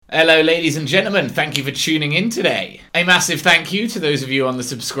Hello, ladies and gentlemen. Thank you for tuning in today. A massive thank you to those of you on the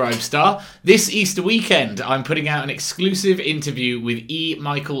Subscribe Star. This Easter weekend, I'm putting out an exclusive interview with E.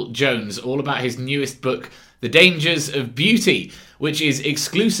 Michael Jones, all about his newest book, The Dangers of Beauty, which is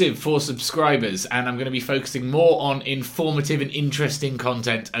exclusive for subscribers, and I'm going to be focusing more on informative and interesting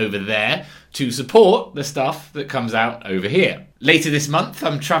content over there to support the stuff that comes out over here. Later this month,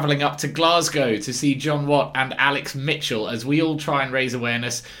 I'm travelling up to Glasgow to see John Watt and Alex Mitchell as we all try and raise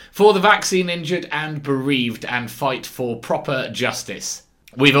awareness for the vaccine injured and bereaved and fight for proper justice.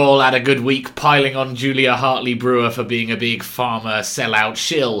 We've all had a good week piling on Julia Hartley-Brewer for being a big pharma sellout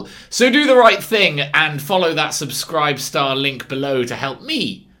shill. So do the right thing and follow that Subscribe Star link below to help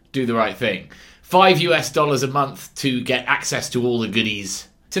me do the right thing. $5 a month to get access to all the goodies.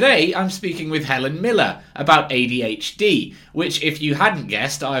 Today, I'm speaking with Helen Millar about ADHD, which, if you hadn't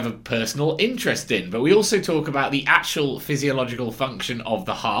guessed, I have a personal interest in. But we also talk about the actual physiological function of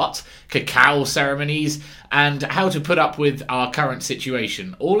the heart, cacao ceremonies, and how to put up with our current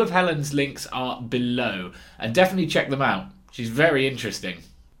situation. All of Helen's links are below, and definitely check them out. She's very interesting.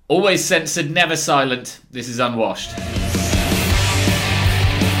 Always censored, never silent. This is Unwashed.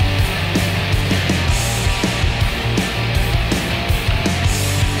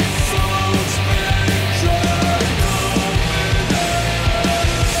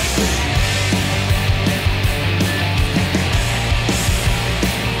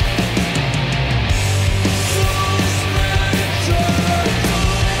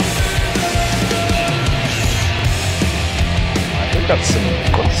 Got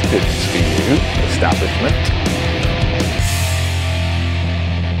some questions for you, establishment.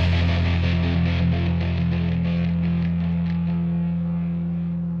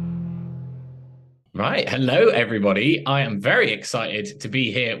 Right, hello everybody. I am very excited to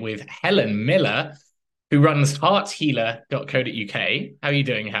be here with Helen Millar, who runs hearthealer.co.uk. How are you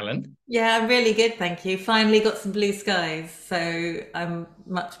doing, Helen? Yeah, I'm really good, thank you. Finally got some blue skies, so I'm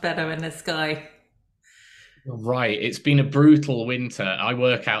much better in the sky. Right, it's been a brutal winter. I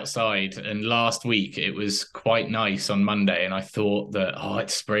work outside, and last week it was quite nice on Monday, and I thought that,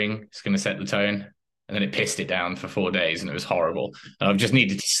 it's spring, it's going to set the tone, and then it pissed it down for 4 days, and it was horrible. And I've just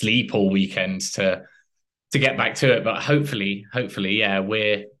needed to sleep all weekend to get back to it, but hopefully, yeah,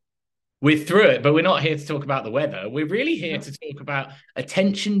 we're through it. But we're not here to talk about the weather. We're really here to talk about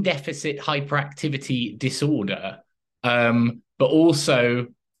attention deficit hyperactivity disorder, but also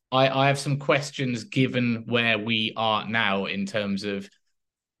I have some questions given where we are now in terms of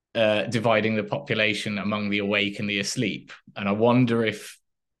dividing the population among the awake and the asleep. And I wonder if,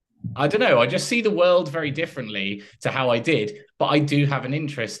 I don't know, I just see the world very differently to how I did. But I do have an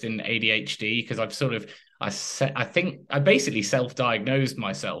interest in ADHD because I think I basically self-diagnosed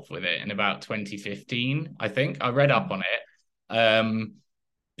myself with it in about 2015. I think I read up on it,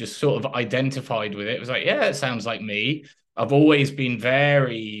 just sort of identified with it. It was like, yeah, it sounds like me. I've always been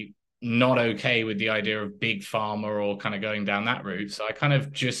very not okay with the idea of big pharma or kind of going down that route. So I kind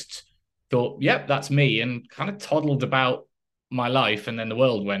of just thought, yep, that's me, and kind of toddled about my life. And then the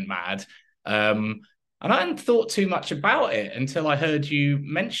world went mad. And I hadn't thought too much about it until I heard you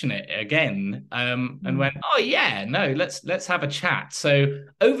mention it again, and went, oh yeah, no, let's have a chat. So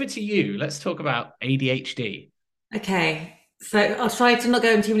over to you. Let's talk about ADHD. Okay, so I'll try to not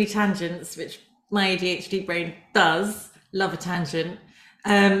go on too many tangents, which my ADHD brain does. Love a tangent.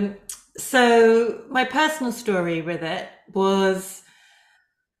 So my personal story with it was,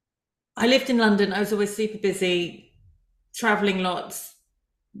 I lived in London. I was always super busy, traveling lots,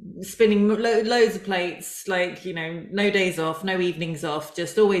 spinning loads of plates, like, no days off, no evenings off,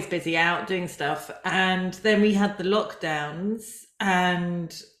 just always busy out doing stuff. And then we had the lockdowns,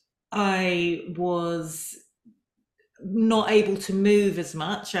 and I was not able to move as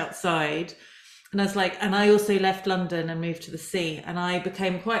much outside. And I was like, and I also left London and moved to the sea, and I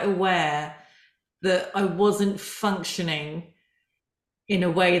became quite aware that I wasn't functioning in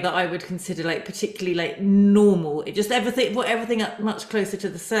a way that I would consider particularly normal. It just everything up much closer to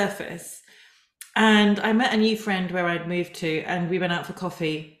the surface. And I met a new friend where I'd moved to, and we went out for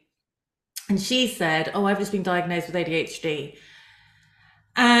coffee, and she said, oh, I've just been diagnosed with ADHD.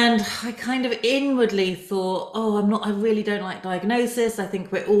 And I kind of inwardly thought, I really don't like diagnosis. I think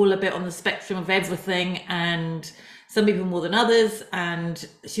we're all a bit on the spectrum of everything, and some people more than others. And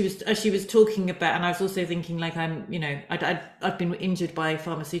she was talking about, and I was also thinking I've been injured by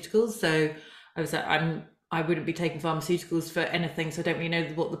pharmaceuticals. So I was like, I wouldn't be taking pharmaceuticals for anything. So I don't really know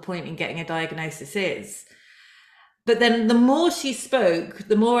what the point in getting a diagnosis is. But then the more she spoke,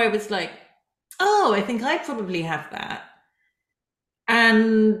 the more I was like, I think I probably have that.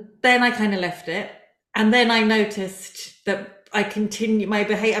 And then I kind of left it. And then I noticed that I continue my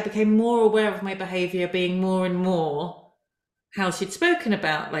behavior. I became more aware of my behavior being more and more how she'd spoken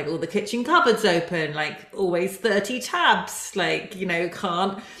about, like all the kitchen cupboards open, like always 30 tabs, like, you know,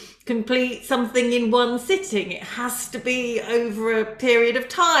 can't complete something in one sitting. It has to be over a period of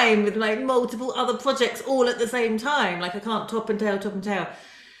time with like multiple other projects all at the same time. Like I can't top and tail, top and tail.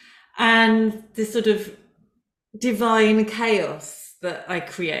 And this sort of divine chaos that I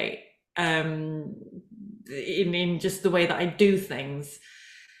create in just the way that I do things.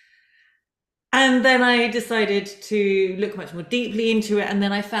 And then I decided to look much more deeply into it. And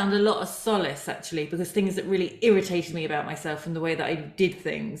then I found a lot of solace, actually, because things that really irritated me about myself and the way that I did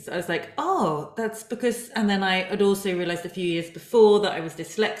things, I was like, oh, that's because. And then I had also realized a few years before that I was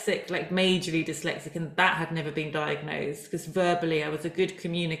dyslexic, like majorly dyslexic, and that had never been diagnosed because verbally I was a good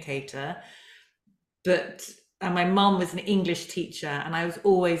communicator. But and my mum was an English teacher, and I was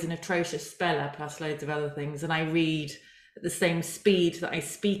always an atrocious speller, plus loads of other things. And I read at the same speed that I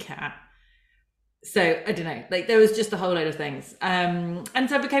speak at. So I don't know, like there was just a whole load of things. And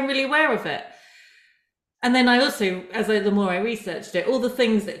so I became really aware of it. And then I also, the more I researched it, all the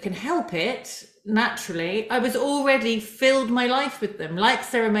things that can help it naturally, I was already filled my life with them, like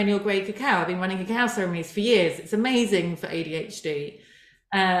ceremonial grade cacao. I've been running cacao ceremonies for years. It's amazing for ADHD.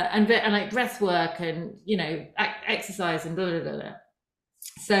 And like breath work and, you know, exercise and blah, blah, blah, blah.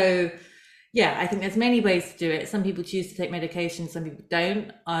 So yeah, I think there's many ways to do it. Some people choose to take medication, some people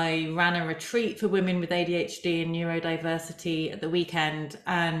don't. I ran a retreat for women with ADHD and neurodiversity at the weekend,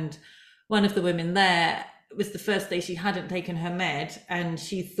 and one of the women there was the first day she hadn't taken her med, and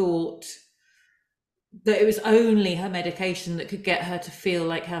she thought that it was only her medication that could get her to feel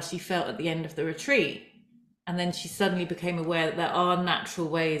like how she felt at the end of the retreat. And then she suddenly became aware that there are natural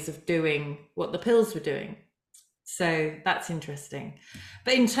ways of doing what the pills were doing. So that's interesting.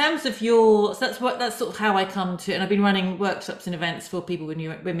 But in terms of so that's sort of how I come to, and I've been running workshops and events for people with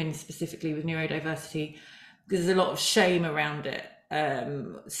women specifically with neurodiversity, because there's a lot of shame around it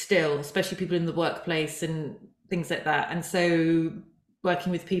still, especially people in the workplace and things like that. And so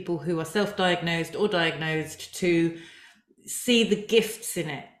working with people who are self-diagnosed or diagnosed to see the gifts in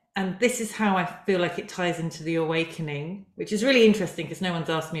it. And this is how I feel like it ties into the awakening, which is really interesting because no one's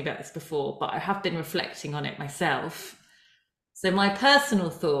asked me about this before, but I have been reflecting on it myself. So my personal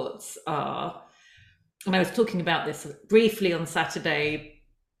thoughts are, and I was talking about this briefly on Saturday,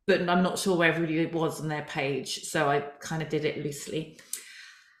 but I'm not sure where everybody was on their page, so I kind of did it loosely,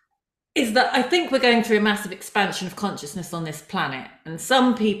 is that I think we're going through a massive expansion of consciousness on this planet. And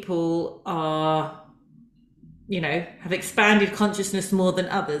some people are, you know, have expanded consciousness more than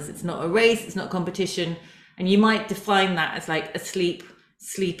others. It's not a race, it's not competition. And you might define that as like asleep,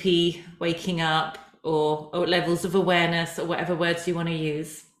 sleepy, waking up, or levels of awareness, or whatever words you want to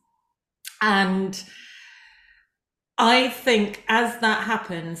use. And I think as that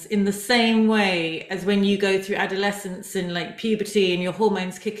happens, in the same way as when you go through adolescence and like puberty and your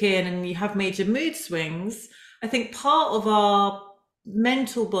hormones kick in and you have major mood swings, I think part of our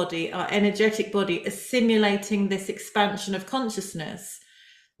mental body, our energetic body, assimilating this expansion of consciousness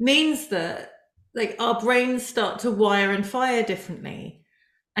means that like our brains start to wire and fire differently.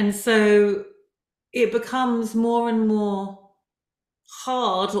 And so it becomes more and more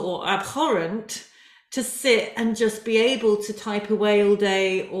hard or abhorrent to sit and just be able to type away all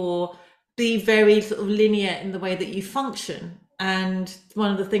day or be very sort of linear in the way that you function. And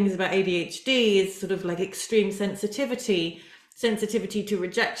one of the things about ADHD is sort of like extreme sensitivity to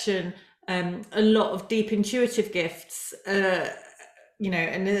rejection, a lot of deep intuitive gifts, you know,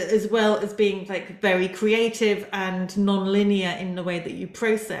 and as well as being like very creative and non-linear in the way that you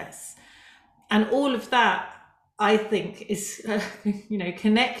process. And all of that, I think, is, you know,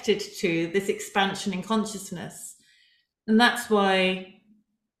 connected to this expansion in consciousness. And that's why,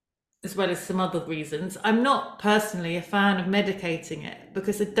 as well as some other reasons, I'm not personally a fan of medicating it,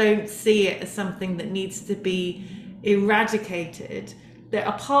 because I don't see it as something that needs to be eradicated. There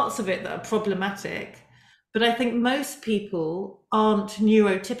are parts of it that are problematic, but I think most people aren't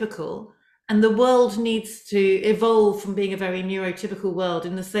neurotypical, and the world needs to evolve from being a very neurotypical world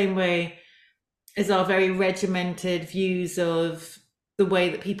in the same way as our very regimented views of the way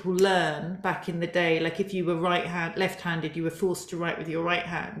that people learn back in the day. Like if you were left-handed, you were forced to write with your right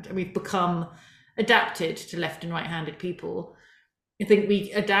hand, and we've become adapted to left and right-handed people. I think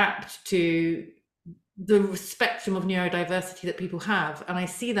we adapt to the spectrum of neurodiversity that people have, and I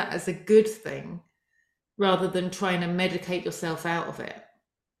see that as a good thing rather than trying to medicate yourself out of it.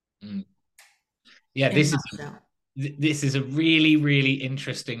 Yeah, this is this is a really, really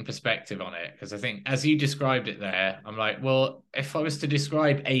interesting perspective on it, because I think as you described it there, I'm like, well, if I was to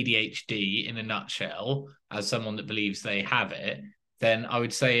describe ADHD in a nutshell as someone that believes they have it, then I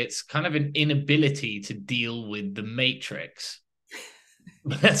would say it's kind of an inability to deal with the matrix.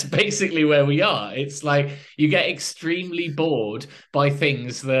 That's basically where we are. It's like you get extremely bored by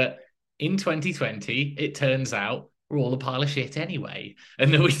things that in 2020, it turns out were all a pile of shit anyway,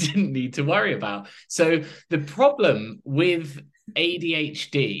 and that we didn't need to worry about. So the problem with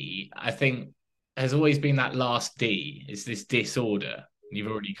ADHD, I think, has always been that last D. It's this disorder. You've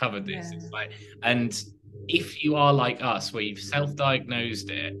already covered this. Yeah. It's like, and if you are like us, where you've self-diagnosed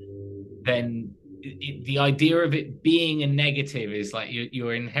it, then the idea of it being a negative is like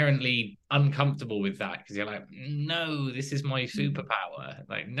you're inherently uncomfortable with that, because you're like, no, this is my superpower,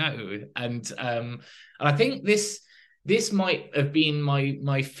 like no. And I think this might have been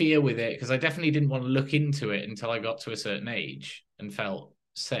my fear with it, because I definitely didn't want to look into it until I got to a certain age and felt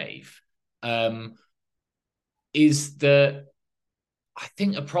safe. Is that I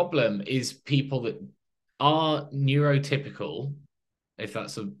think a problem is people that are neurotypical, if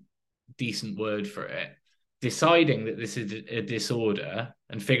that's a decent word for it, deciding that this is a disorder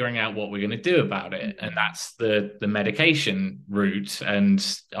and figuring out what we're going to do about it, and that's the medication route. And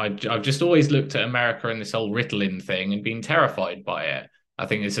I've just always looked at America and this whole Ritalin thing and been terrified by it. I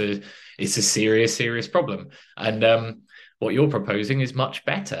think it's a serious problem, and what you're proposing is much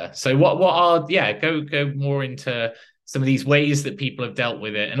better. So what are, yeah, go more into some of these ways that people have dealt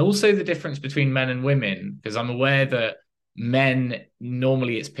with it, and also the difference between men and women, because I'm aware that men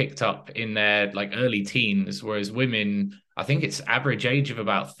normally it's picked up in their like early teens, whereas women, I think it's average age of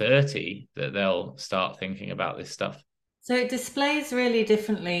about 30 that they'll start thinking about this stuff. So it displays really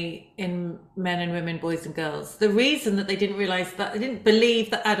differently in men and women, boys and girls. The reason that they didn't realize that, they didn't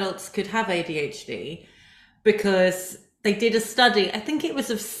believe that adults could have ADHD, because they did a study, I think it was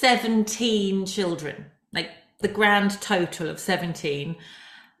of 17 children, like the grand total of 17.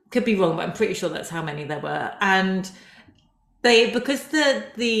 Could be wrong, but I'm pretty sure that's how many there were. And they, because the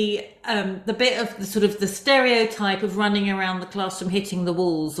bit of the sort of the stereotype of running around the classroom hitting the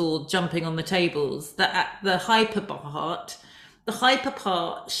walls or jumping on the tables, that the hyper part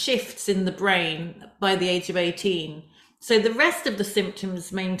shifts in the brain by the age of 18. So the rest of the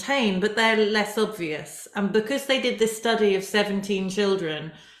symptoms maintain, but they're less obvious. And because they did this study of 17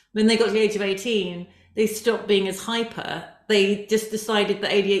 children, when they got to the age of 18, they stopped being as hyper. They just decided that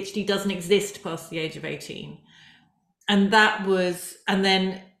ADHD doesn't exist past the age of 18. And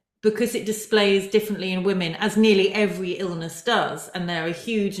then because it displays differently in women, as nearly every illness does, and there are a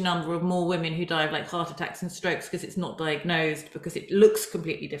huge number of more women who die of like heart attacks and strokes because it's not diagnosed, because it looks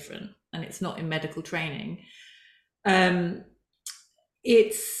completely different and it's not in medical training.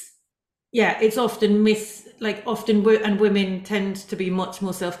 It's often and women tend to be much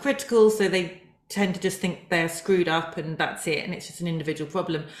more self-critical, so they tend to just think they're screwed up and that's it, and it's just an individual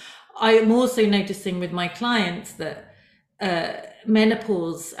problem. I am also noticing with my clients that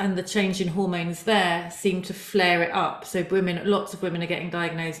menopause and the change in hormones there seem to flare it up. So lots of women are getting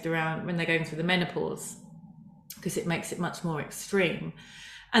diagnosed around when they're going through the menopause, because it makes it much more extreme.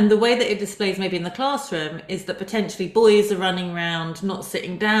 And the way that it displays maybe in the classroom is that potentially boys are running around, not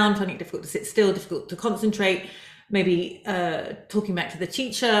sitting down, finding it difficult to sit still, difficult to concentrate, maybe talking back to the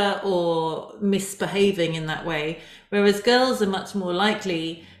teacher or misbehaving in that way. Whereas girls are much more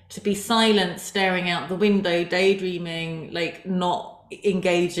likely to be silent, staring out the window, daydreaming, like not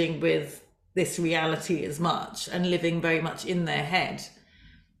engaging with this reality as much and living very much in their head.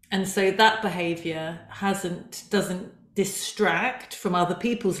 And so that behavior doesn't distract from other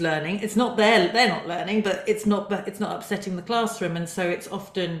people's learning. It's not they're not learning, but it's not upsetting the classroom, and so it's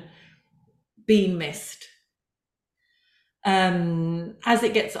often being missed. As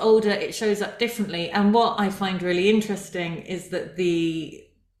it gets older, it shows up differently. And what I find really interesting is that the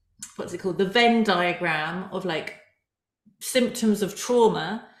Venn diagram of like symptoms of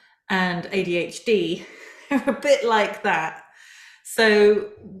trauma and ADHD are a bit like that. So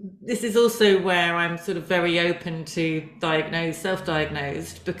this is also where I'm sort of very open to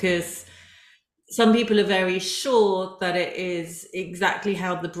self-diagnosed, because some people are very sure that it is exactly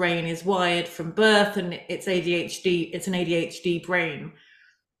how the brain is wired from birth, and it's ADHD, it's an ADHD brain.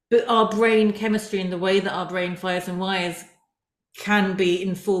 But our brain chemistry and the way that our brain fires and wires can be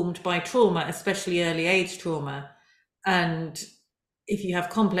informed by trauma, especially early age trauma. And if you have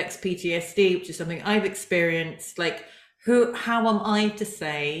complex PTSD, which is something I've experienced, like how am I to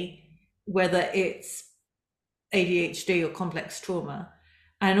say whether it's ADHD or complex trauma?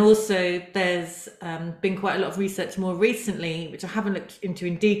 And also there's been quite a lot of research more recently, which I haven't looked into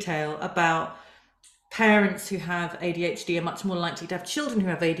in detail, about parents who have ADHD are much more likely to have children who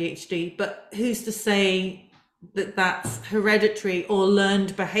have ADHD, but who's to say that that's hereditary or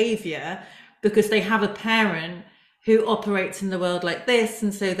learned behavior because they have a parent who operates in the world like this,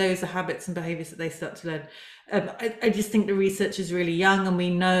 and so those are habits and behaviors that they start to learn. I just think the research is really young, and we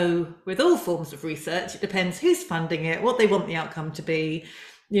know with all forms of research, it depends who's funding it, what they want the outcome to be,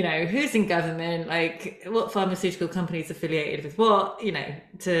 who's in government, like what pharmaceutical companies affiliated with what,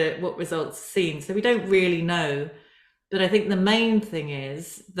 to what results are seen. So we don't really know. But I think the main thing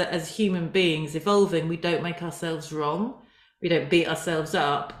is that as human beings evolving, we don't make ourselves wrong. We don't beat ourselves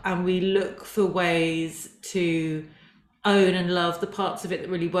up, and we look for ways to own and love the parts of it that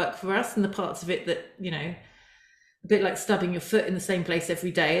really work for us, and the parts of it that, a bit like stubbing your foot in the same place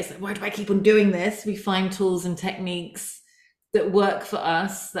every day. It's like, why do I keep on doing this? We find tools and techniques that work for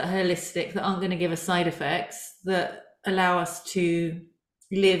us, that are holistic, that aren't going to give us side effects, that allow us to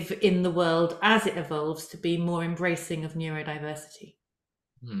live in the world as it evolves to be more embracing of neurodiversity.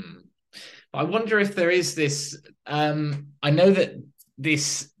 I wonder if there is this, I know that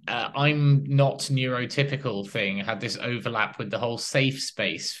this I'm not neurotypical thing had this overlap with the whole safe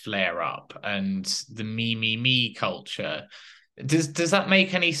space flare up and the me culture. Does that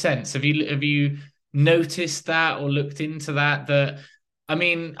make any sense? Have you noticed that or looked into that? I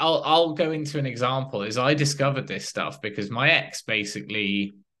mean, I'll go into an example. Is I discovered this stuff because my ex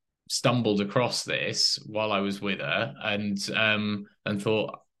basically stumbled across this while I was with her and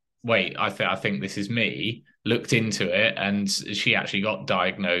thought, wait, I think this is me. Looked into it, and she actually got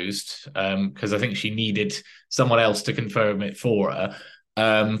diagnosed because I think she needed someone else to confirm it for her.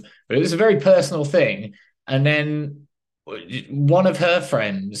 But it was a very personal thing. And then one of her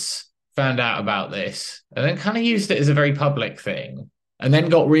friends found out about this and then kind of used it as a very public thing, and then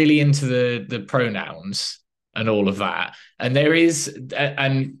got really into the pronouns and all of that. And there is,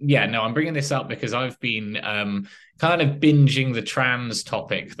 and yeah, no, I'm bringing this up because I've been kind of binging the trans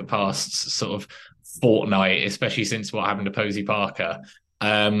topic the past sort of fortnight, especially since what happened to Posey Parker.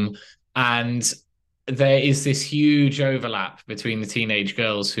 And there is this huge overlap between the teenage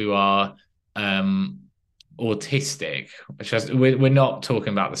girls who are autistic, we're not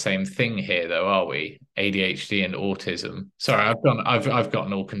talking about the same thing here though, are we? ADHD and autism. Sorry, I've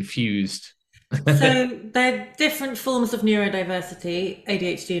gotten all confused. So they're different forms of neurodiversity,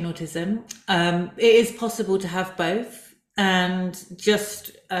 ADHD and autism. It is possible to have both. And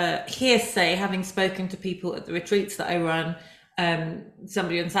just hearsay, having spoken to people at the retreats that I run,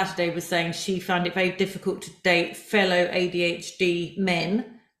 somebody on Saturday was saying she found it very difficult to date fellow ADHD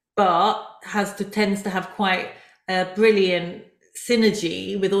men, but tends to have quite a brilliant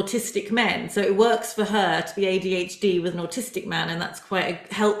synergy with autistic men. So it works for her to be ADHD with an autistic man, and that's quite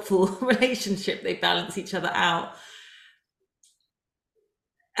a helpful relationship. They balance each other out.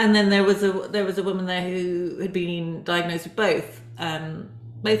 And then there was a woman there who had been diagnosed with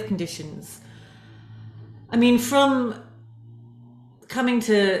both conditions. I mean, from coming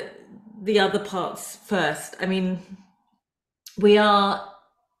to the other parts first, I mean, we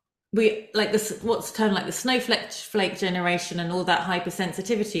like this, what's termed like the snowflake generation and all that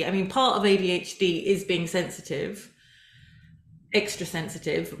hypersensitivity. I mean, part of ADHD is being sensitive, extra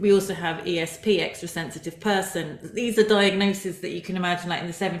sensitive. We also have ESP, extra sensitive person. These are diagnoses that you can imagine, like in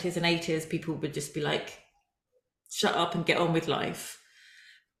the 70s and 80s, people would just be like, shut up and get on with life.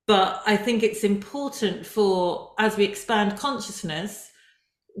 But I think it's important as we expand consciousness,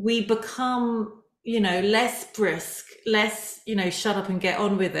 we become, less brisk, less, shut up and get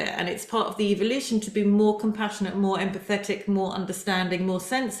on with it. And it's part of the evolution to be more compassionate, more empathetic, more understanding, more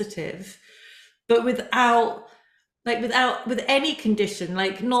sensitive, but with any condition,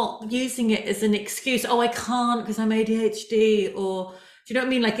 like not using it as an excuse. Oh, I can't because I'm ADHD, or do you know what I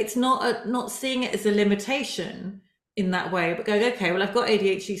mean? Like it's not seeing it as a limitation in that way, but going, okay, well, I've got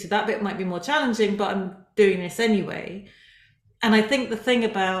ADHD, so that bit might be more challenging, but I'm doing this anyway. And I think the thing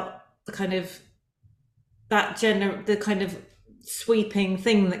about the kind of sweeping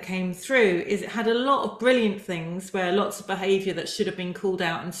thing that came through is it had a lot of brilliant things where lots of behavior that should have been called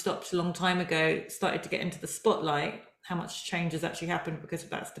out and stopped a long time ago started to get into the spotlight. How much change has actually happened because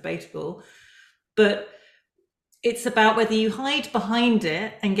that's debatable. But it's about whether you hide behind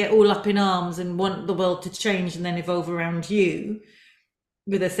it and get all up in arms and want the world to change and then evolve around you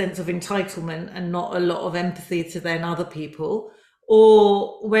with a sense of entitlement and not a lot of empathy to then other people,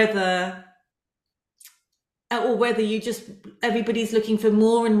 or whether you just, everybody's looking for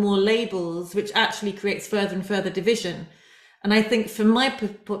more and more labels, which actually creates further and further division. And I think from my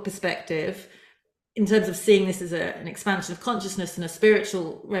perspective, in terms of seeing this as an expansion of consciousness and a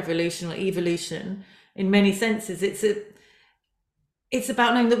spiritual revolution or evolution, in many senses, it's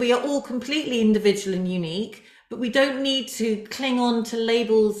about knowing that we are all completely individual and unique, but we don't need to cling on to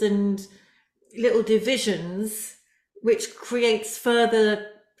labels and little divisions, which creates further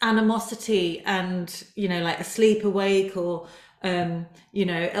animosity and, you know, like a sleep awake or, you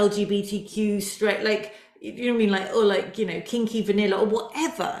know, LGBTQ straight, like, you know what I mean? Like, or like, you know, kinky vanilla or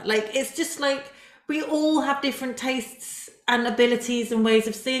whatever. Like, it's just like we all have different tastes and abilities and ways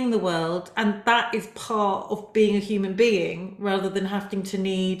of seeing the world. And that is part of being a human being rather than having to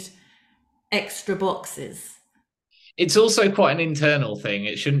need extra boxes. It's also quite an internal thing.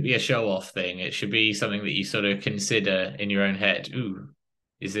 It shouldn't be a show off thing. It should be something that you sort of consider in your own head. Ooh,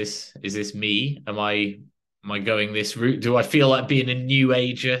 is this me? Am I going this route? Do I feel like being a new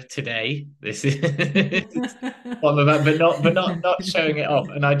ager today? This is what I'm about, but not showing it off.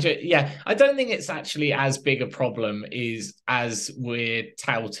 And I don't think it's actually as big a problem is as we're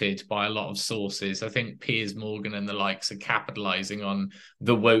touted by a lot of sources. I think Piers Morgan and the likes are capitalizing on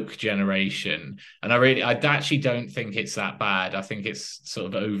the woke generation, and I actually don't think it's that bad. I think it's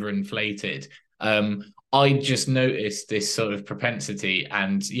sort of overinflated. I just noticed this sort of propensity,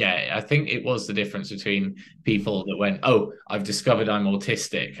 and yeah, I think it was the difference between people that went, "Oh, I've discovered I'm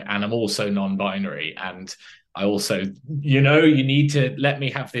autistic, and I'm also non-binary, and I also, you know, you need to let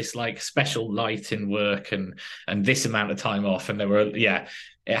me have this like special light in work and this amount of time off." And there were, yeah,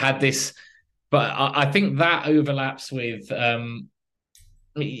 it had this, but I think that overlaps with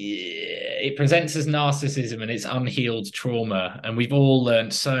it presents as narcissism and it's unhealed trauma. And we've all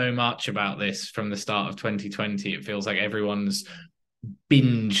learned so much about this from the start of 2020. It feels like everyone's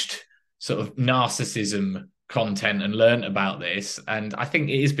binged sort of narcissism content and learned about this. And I think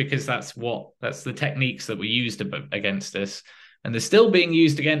it is because that's the techniques that were used against us. And they're still being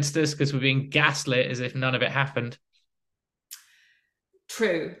used against us because we're being gaslit as if none of it happened.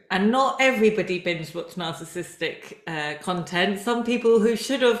 True. And not everybody binge watch narcissistic content. Some people who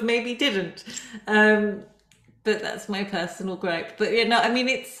should have maybe didn't. But that's my personal gripe. But yeah, no, I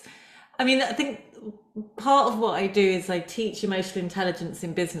think part of what I do is I teach emotional intelligence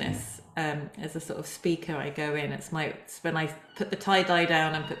in business. As a sort of speaker, I go in. It's when I put the tie dye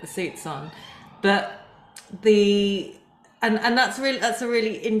down and put the suits on. But the and that's a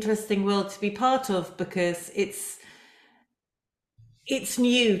really interesting world to be part of because it's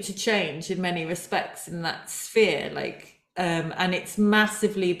new to change in many respects in that sphere, and it's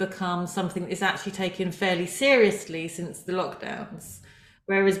massively become something that is actually taken fairly seriously since the lockdowns,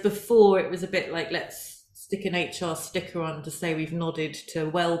 whereas before it was a bit like, let's stick an HR sticker on to say we've nodded to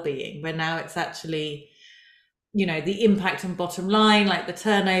well-being, where now it's actually, you know, the impact on bottom line, like the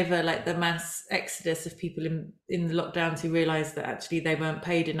turnover, like the mass exodus of people in the lockdowns who realized that actually they weren't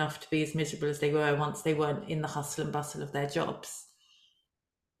paid enough to be as miserable as they were once they weren't in the hustle and bustle of their jobs.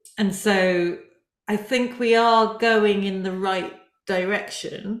 And so I think we are going in the right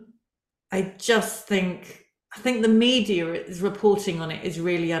direction. I think the media is reporting on it is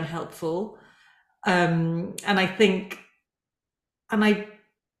really unhelpful. And I think, and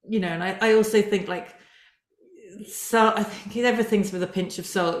I also think so I think everything's with a pinch of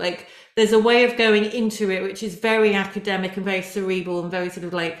salt. Like there's a way of going into it, which is very academic and very cerebral and very sort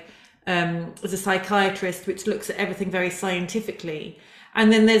of like, as a psychiatrist, which looks at everything very scientifically. And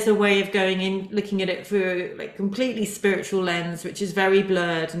then there's a way of going in, looking at it through like completely spiritual lens, which is very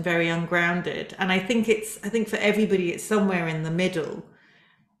blurred and very ungrounded. And I think for everybody, it's somewhere in the middle,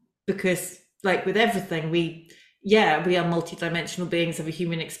 because like with everything, we are multidimensional beings of a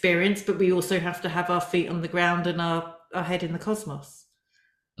human experience, but we also have to have our feet on the ground and our head in the cosmos.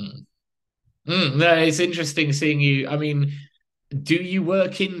 No, it's interesting seeing you. I mean, do you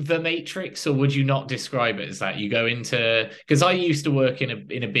work in the Matrix, or would you not describe it as that? You go into, because I used to work in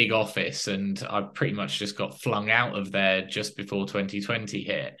a big office, and I pretty much just got flung out of there just before 2020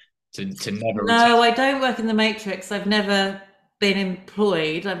 hit to never. No, I don't work in the Matrix. I've never been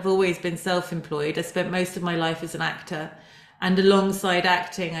employed. I've always been self-employed. I spent most of my life as an actor, and alongside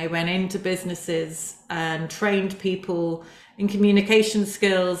acting, I went into businesses and trained people in communication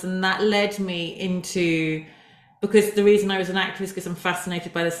skills, and that led me into. Because the reason I was an actor is because I'm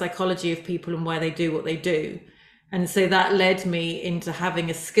fascinated by the psychology of people and why they do what they do. And so that led me into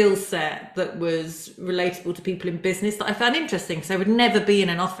having a skill set that was relatable to people in business that I found interesting, because I would never be in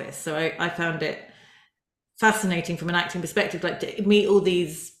an office. So I found it fascinating from an acting perspective, like to meet all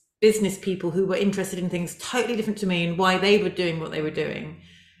these business people who were interested in things totally different to me and why they were doing what they were doing.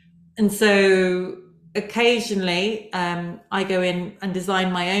 And so occasionally I go in and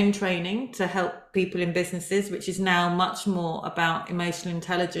design my own training to help people in businesses, which is now much more about emotional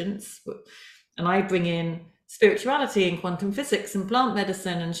intelligence. And I bring in spirituality and quantum physics and plant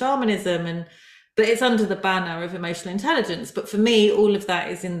medicine and shamanism and but it's under the banner of emotional intelligence. But for me, all of that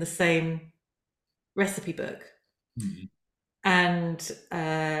is in the same recipe book. Hmm. And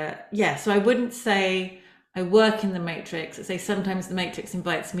yeah, so I wouldn't say I work in the matrix. I say sometimes the matrix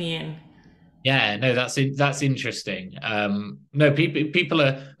invites me in. Yeah, no, that's interesting. No, people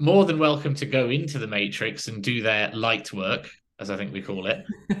are more than welcome to go into the matrix and do their light work, as I think we call it.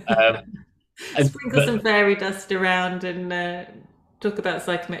 Um, Sprinkle some but fairy dust around and talk about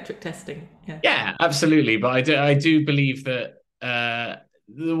psychometric testing. Yeah. yeah, absolutely. But I do believe that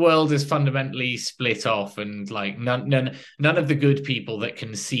the world is fundamentally split off, and like none of the good people that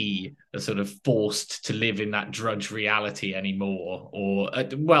can see are sort of forced to live in that drudge reality anymore. Or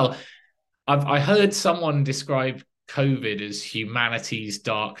well, I heard someone describe COVID as humanity's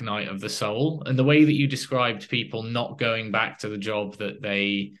dark night of the soul, and the way that you described people not going back to the job that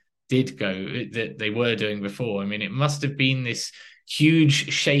they did go that they were doing before. I mean, it must have been this huge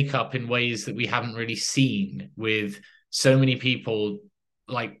shakeup in ways that we haven't really seen, with so many people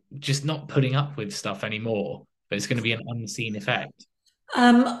like just not putting up with stuff anymore. But it's going to be an unseen effect.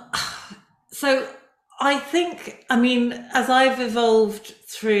 Um, so I think, I mean, as I've evolved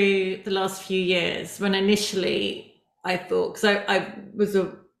through the last few years, when initially I thought, because I was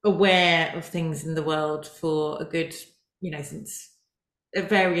aware of things in the world for a good, since at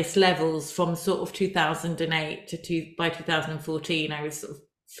various levels from sort of 2008 by 2014, I was sort of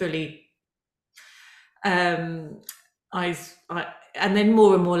fully, um, I, and then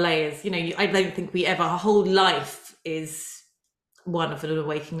more and more layers, I don't think we ever, our whole life is one of an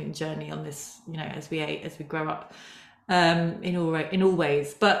awakening journey on this, as we grow up, in all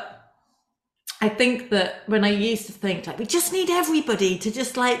ways. But I think that when I used to think like we just need everybody to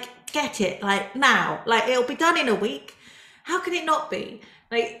just like get it like now, like it'll be done in a week. How can it not be?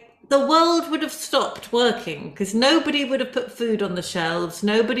 Like the world would have stopped working because nobody would have put food on the shelves.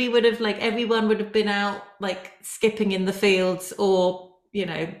 Nobody would have everyone would have been out like skipping in the fields or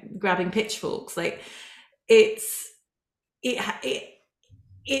grabbing pitchforks. Like it's it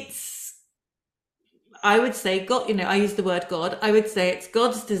it's I would say God, I use the word God. I would say it's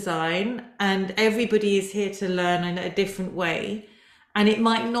God's design and everybody is here to learn in a different way. And it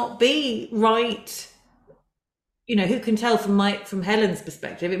might not be right. Who can tell from Helen's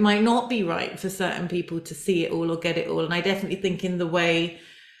perspective, it might not be right for certain people to see it all or get it all. And I definitely think in the way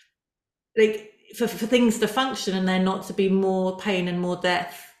like for things to function and there not to be more pain and more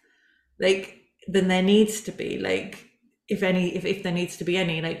death, like than there needs to be, like if there needs to be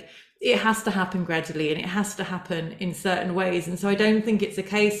any, like it has to happen gradually and it has to happen in certain ways. And so I don't think it's a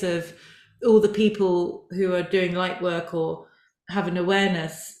case of all the people who are doing light work or have an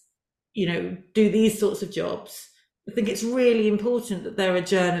awareness, do these sorts of jobs. I think it's really important that there are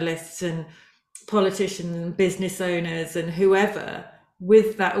journalists and politicians and business owners and whoever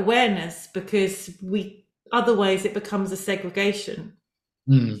with that awareness, because otherwise it becomes a segregation.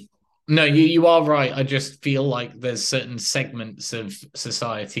 Mm. No, you are right. I just feel like there's certain segments of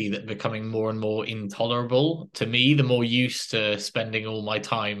society that are becoming more and more intolerable to me, the more used to spending all my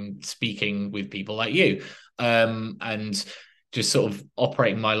time speaking with people like you. And just sort of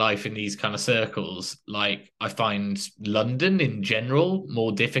operating my life in these kind of circles. Like I find London in general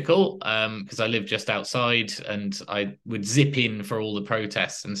more difficult because I live just outside and I would zip in for all the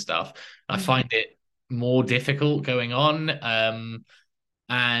protests and stuff. I find it more difficult going on.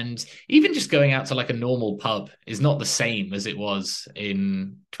 And even just going out to like a normal pub is not the same as it was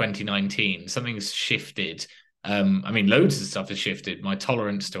in 2019. Something's shifted. I mean, loads of stuff has shifted. My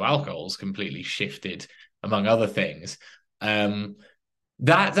tolerance to alcohol's completely shifted, among other things.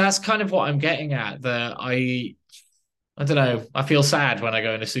 That's kind of what I'm getting at. I don't know. I feel sad when I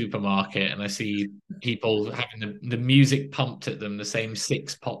go in a supermarket and I see people having the music pumped at them, the same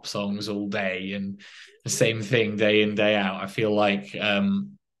six pop songs all day and the same thing day in, day out. I feel like, well,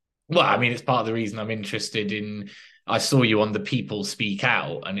 I mean, it's part of the reason I'm interested in. I saw you on the People Speak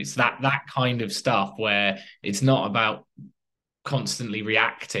Out, and it's that kind of stuff where it's not about constantly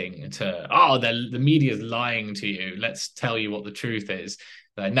reacting to, oh, the media's lying to you. Let's tell you what the truth is.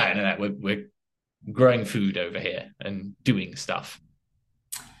 Like, no, we're growing food over here and doing stuff.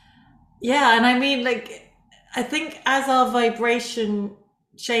 Yeah, and I mean, like, I think as our vibration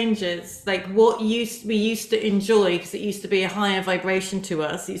changes, like we used to enjoy because it used to be a higher vibration to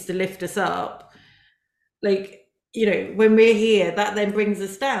us, it used to lift us up. Like, when we're here, that then brings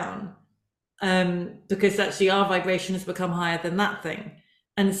us down, because actually our vibration has become higher than that thing.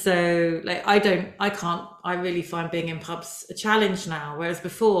 And so, like, I really find being in pubs a challenge now, whereas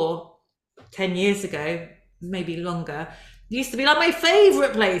before, 10 years ago, maybe longer, it used to be like my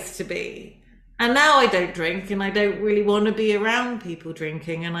favorite place to be. And now I don't drink and I don't really want to be around people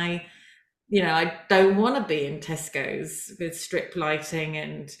drinking. And I don't want to be in Tesco's with strip lighting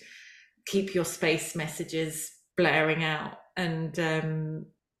and keep your space messages blaring out. And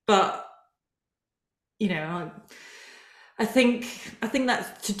but I think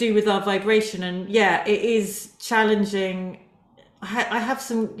that's to do with our vibration, and yeah, it is challenging. I have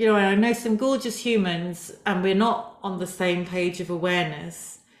some, I know some gorgeous humans, and we're not on the same page of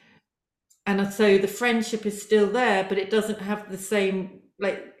awareness, and so the friendship is still there, but it doesn't have the same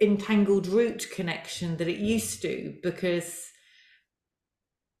like entangled root connection that it used to, because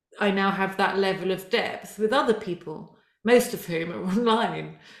I now have that level of depth with other people, most of whom are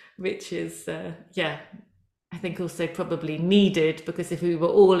online, which is yeah, I think also probably needed, because if we were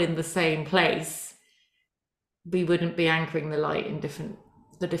all in the same place, we wouldn't be anchoring the light in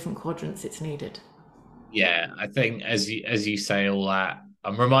the different quadrants it's needed. Yeah, I think as you say all that,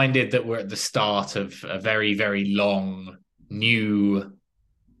 I'm reminded that we're at the start of a very, very long, new,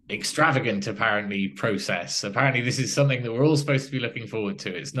 extravagant, apparently, process. Apparently, this is something that we're all supposed to be looking forward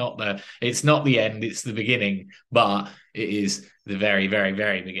to. It's not the end, it's the beginning, but it is the very, very,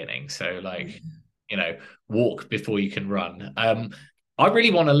 very beginning. So, like, walk before you can run. I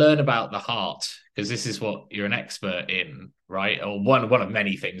really want to learn about the heart, because this is what you're an expert in, right? Or one of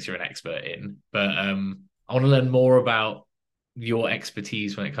many things you're an expert in. But I want to learn more about your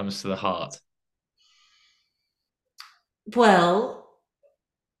expertise when it comes to the heart. Well,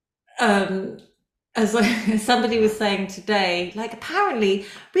 um, as somebody was saying today, like apparently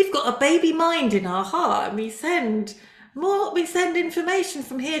we've got a baby mind in our heart, and we send information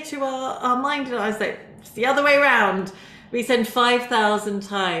from here to our mind. And I was like, it's the other way around. We send 5,000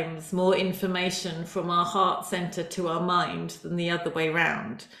 times more information from our heart center to our mind than the other way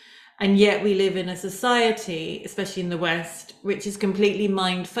around. And yet we live in a society, especially in the West, which is completely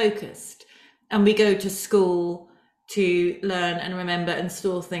mind focused. And we go to school to learn and remember and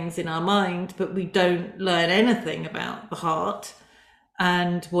store things in our mind, but we don't learn anything about the heart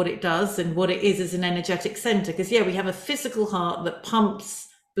and what it does and what it is as an energetic center. Because yeah, we have a physical heart that pumps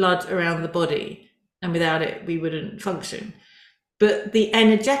blood around the body, and without it we wouldn't function. But the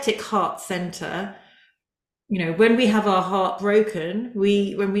energetic heart center, when we have our heart broken,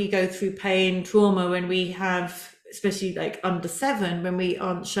 when we go through pain, trauma, when we have, especially like under 7, when we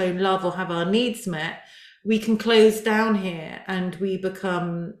aren't shown love or have our needs met, we can close down here, and we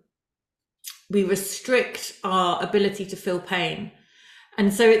restrict our ability to feel pain.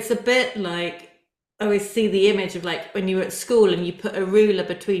 And so it's a bit like, I always see the image of like when you were at school and you put a ruler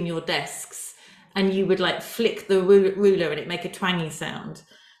between your desks, and you would like flick the ruler and it make a twangy sound.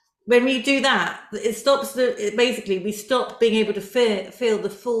 When we do that, basically we stop being able to feel the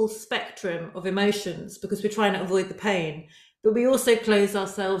full spectrum of emotions, because we're trying to avoid the pain. But we also close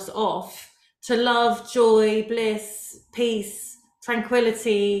ourselves off to love, joy, bliss, peace,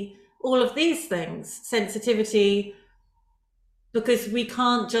 tranquility, all of these things, sensitivity, because we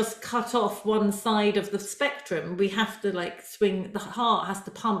can't just cut off one side of the spectrum. We have to like swing, the heart has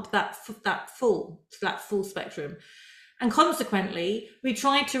to pump that full spectrum. And consequently, we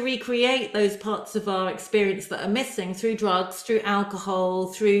try to recreate those parts of our experience that are missing through drugs, through alcohol,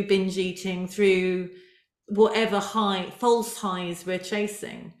 through binge eating, through whatever false highs we're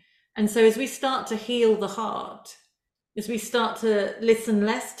chasing. And so as we start to heal the heart, as we start to listen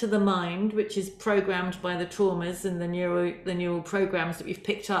less to the mind, which is programmed by the traumas and the neural programs that we've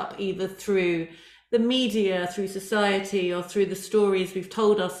picked up either through the media, through society, or through the stories we've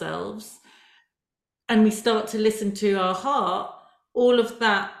told ourselves, and we start to listen to our heart, all of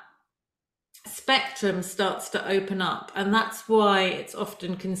that spectrum starts to open up. And that's why it's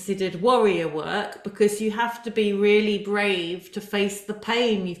often considered warrior work, because you have to be really brave to face the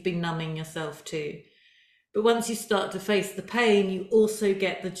pain you've been numbing yourself to. But once you start to face the pain, you also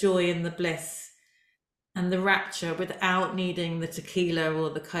get the joy and the bliss and the rapture without needing the tequila or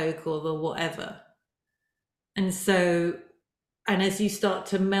the Coke or the whatever. And as you start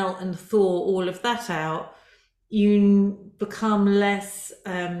to melt and thaw all of that out, you become less,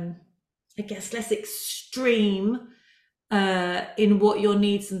 less extreme in what your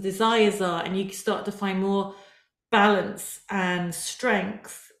needs and desires are. And you start to find more balance and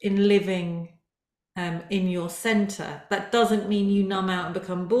strength in living in your center. That doesn't mean you numb out and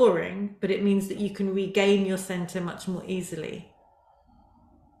become boring, but it means that you can regain your center much more easily.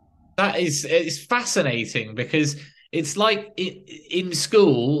 It's fascinating, because it's like in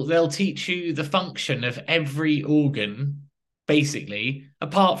school they'll teach you the function of every organ, basically,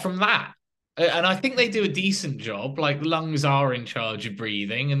 apart from that. And I think they do a decent job. Like the lungs are in charge of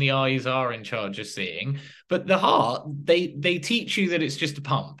breathing and the eyes are in charge of seeing, but the heart, they teach you that it's just a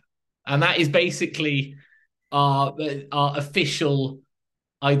pump. And that is basically our official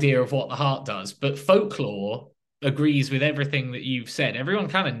idea of what the heart does. But folklore agrees with everything that you've said. Everyone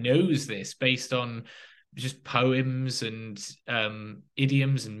kind of knows this based on just poems and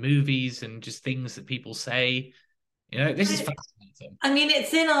idioms and movies and just things that people say. This is fascinating. I mean,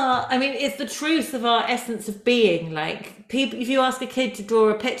 it's the truth of our essence of being. Like, people, if you ask a kid to draw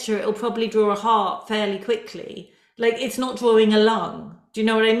a picture, it'll probably draw a heart fairly quickly. Like, it's not drawing a lung. Do you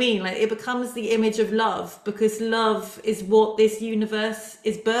know what I mean? Like, it becomes the image of love because love is what this universe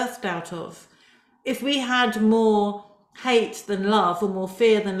is birthed out of. If we had more hate than love or more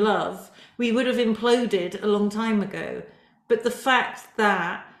fear than love, we would have imploded a long time ago. But the fact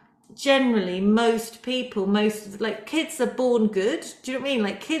that generally most people, most like kids are born good. Do you know what I mean?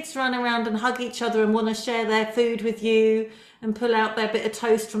 Like kids run around and hug each other and want to share their food with you and pull out their bit of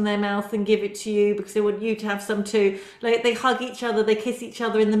toast from their mouth and give it to you because they want you to have some too. Like they hug each other, they kiss each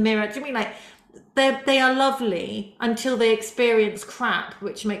other in the mirror. Do you mean like they are lovely until they experience crap,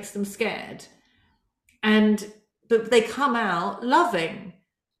 which makes them scared. But they come out loving.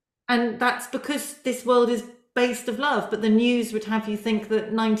 And that's because this world is based of love, but the news would have you think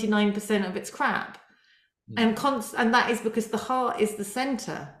that 99% of it's crap. And that is because the heart is the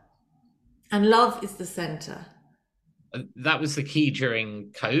center and love is the center. That was the key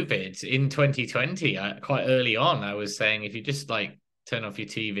during COVID in 2020. Quite early on, I was saying if you just like turn off your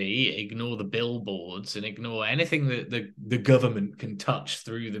TV, ignore the billboards and ignore anything that the government can touch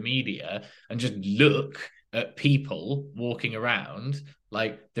through the media and just look at people walking around,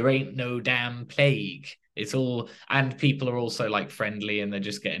 like there ain't no damn plague. It's all, and people are also like friendly and they're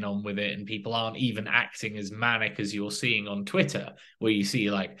just getting on with it. And people aren't even acting as manic as you're seeing on Twitter, where you see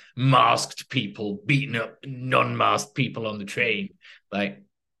like masked people beating up non-masked people on the train. Like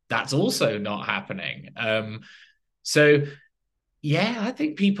that's also not happening. So yeah, I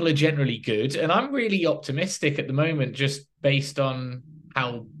think people are generally good. And I'm really optimistic at the moment, just based on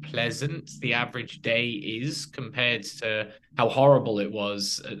how pleasant the average day is compared to how horrible it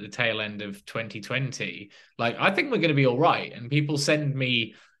was at the tail end of 2020. Like, I think we're going to be all right. And people send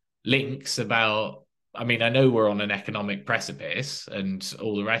me links about, I mean, I know we're on an economic precipice and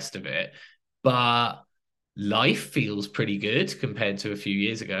all the rest of it, but life feels pretty good compared to a few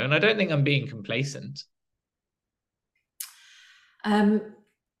years ago. And I don't think I'm being complacent.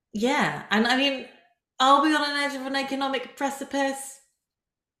 Yeah. And I mean, are we on an edge of an economic precipice?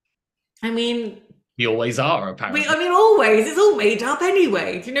 I mean, we always are, apparently. Always. It's all made up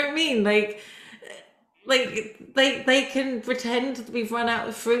anyway. Do you know what I mean? Like they can pretend that we've run out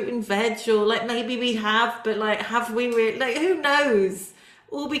of fruit and veg, or like maybe we have, but like have we really? Like who knows?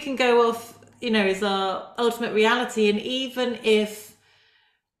 All we can go off, is our ultimate reality. And even if,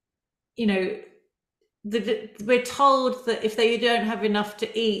 we're told that if they don't have enough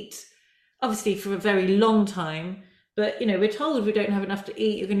to eat, obviously for a very long time. But we're told we don't have enough to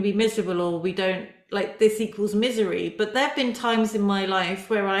eat, you're going to be miserable, or we don't, like, this equals misery. But there have been times in my life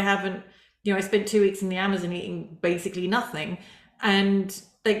where I haven't, I spent 2 weeks in the Amazon eating basically nothing, and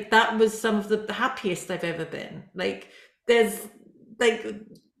like that was some of the happiest I've ever been. Like there's like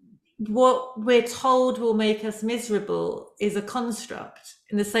what we're told will make us miserable is a construct,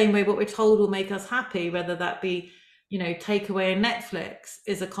 in the same way what we're told will make us happy, whether that be takeaway and Netflix,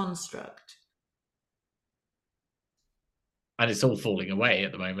 is a construct. And it's all falling away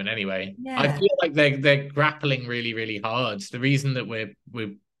at the moment anyway. Yeah. I feel like they're grappling really, really hard. The reason that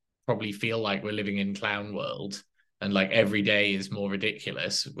we probably feel like we're living in clown world and like every day is more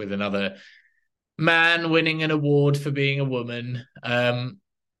ridiculous with another man winning an award for being a woman.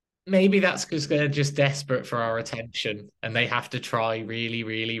 Maybe that's because they're just desperate for our attention and they have to try really,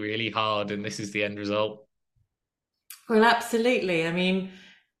 really, really hard, and this is the end result. Well, absolutely. I mean,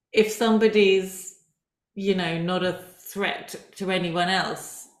 if somebody's, not a threat to anyone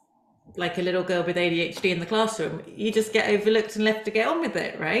else, like a little girl with ADHD in the classroom, you just get overlooked and left to get on with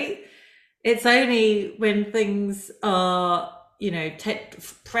it, right? It's only when things are,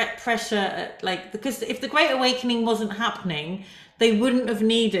 pressure, like, because if the Great Awakening wasn't happening, they wouldn't have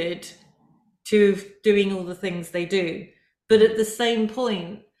needed to doing all the things they do. But at the same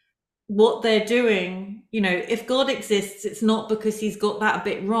point, what they're doing, if God exists, it's not because he's got that a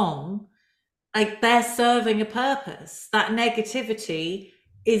bit wrong. Like, they're serving a purpose. That negativity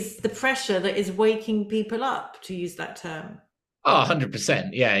is the pressure that is waking people up, to use that term. Oh,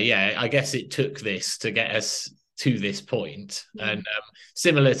 100%. Yeah. I guess it took this to get us to this point. And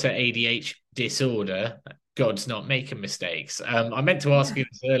similar to ADHD disorder, God's not making mistakes. I meant to ask you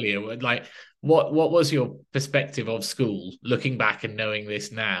this earlier. Like, what was your perspective of school, looking back and knowing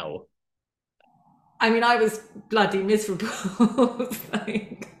this now? I mean, I was bloody miserable.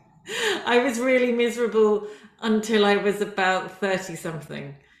 Like, I was really miserable until I was about 30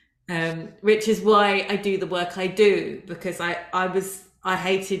 something, which is why I do the work I do, because I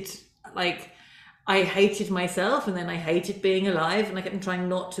hated, like, I hated myself, and then I hated being alive, and I kept trying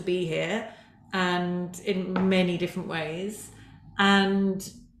not to be here, and in many different ways. And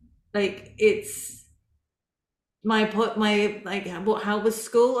like, it's my like, how was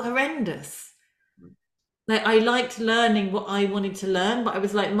school? Horrendous. Like, I liked learning what I wanted to learn, but I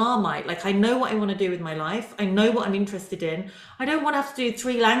was like Marmite. Like, I know what I want to do with my life. I know what I'm interested in. I don't want to have to do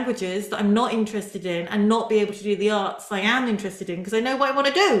three languages that I'm not interested in and not be able to do the arts I am interested in, because I know what I want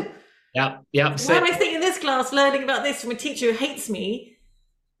to do. Yeah, yeah. Why So, am I sitting in this class learning about this from a teacher who hates me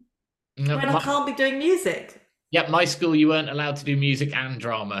when I my, can't be doing music? yeah, my school, you weren't allowed to do music and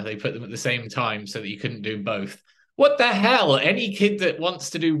drama. They put them at the same time so that you couldn't do both. What the hell? Any kid that wants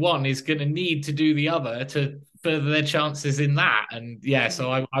to do one is going to need to do the other to further their chances in that. And yeah,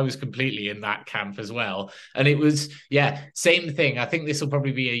 so I was completely in that camp as well. And it was, yeah, same thing. I think this will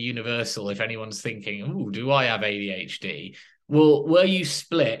probably be a universal if anyone's thinking, oh, do I have ADHD? Well, were you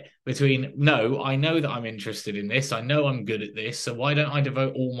split between, no, I know that I'm interested in this, I know I'm good at this, so why don't I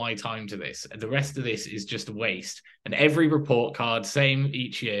devote all my time to this? The rest of this is just a waste. And every report card, same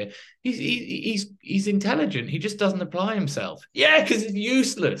each year. He's intelligent. He just doesn't apply himself. Yeah, because it's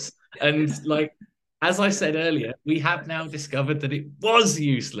useless. And like, as I said earlier, we have now discovered that it was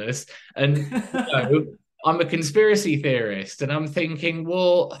useless. And I'm a conspiracy theorist, and I'm thinking,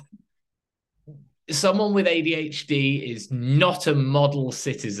 well, someone with ADHD is not a model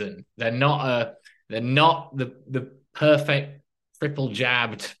citizen. They're not the perfect triple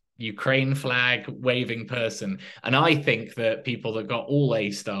jabbed Ukraine flag waving person. And I think that people that got all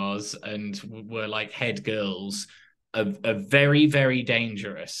A stars and were like head girls are very, very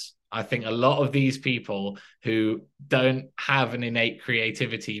dangerous. I think a lot of these people who don't have an innate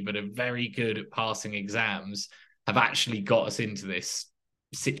creativity but are very good at passing exams have actually got us into this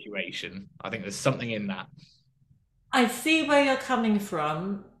situation. I think there's something in that. I see where you're coming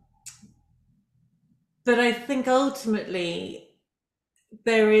from, but I think ultimately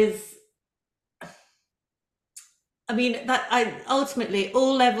there is, I mean, that I ultimately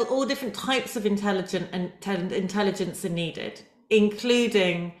all different types of intelligence are needed,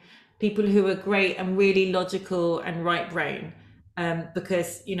 including people who are great and really logical and right brain.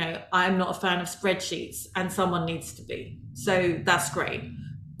 Because I'm not a fan of spreadsheets, and someone needs to be. So that's great.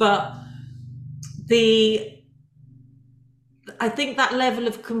 But the I think that level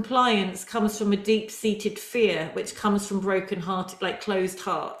of compliance comes from a deep-seated fear, which comes from broken heart, like closed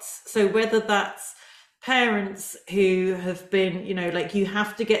hearts. So whether that's parents who have been, like, you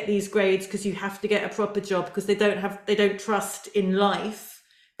have to get these grades because you have to get a proper job, because they don't trust in life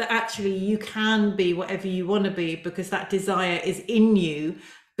that actually you can be whatever you want to be, because that desire is in you,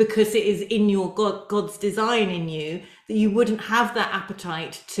 because it is in your God's design in you, that you wouldn't have that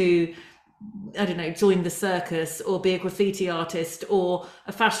appetite to, I don't know, join the circus or be a graffiti artist or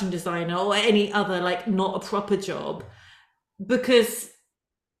a fashion designer or any other, like, not a proper job, because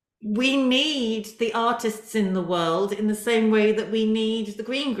we need the artists in the world in the same way that we need the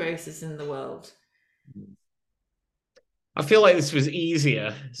greengrocers in the world. I feel like this was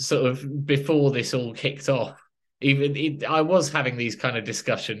easier sort of before this all kicked off. I was having these kind of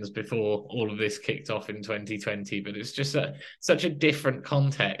discussions before all of this kicked off in 2020, but it's just such a different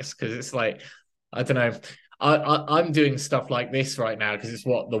context, because it's like, I don't know. I'm doing stuff like this right now because it's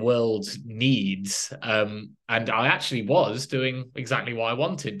what the world needs. And I actually was doing exactly what I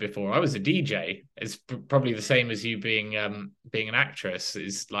wanted before. I was a DJ. It's probably the same as you being an actress.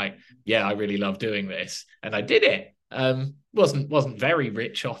 Is like, yeah, I really love doing this, and I did it. Wasn't very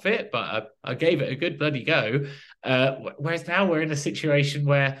rich off it, but I gave it a good bloody go. Whereas now we're in a situation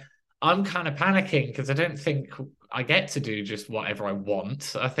where I'm kind of panicking because I don't think I get to do just whatever I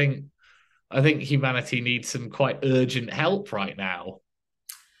want. I think humanity needs some quite urgent help right now.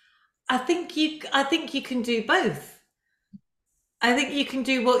 I think you can do both. I think you can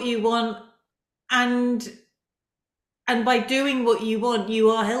do what you want, and by doing what you want, you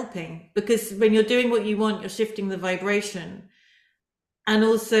are helping, because when you're doing what you want, you're shifting the vibration. And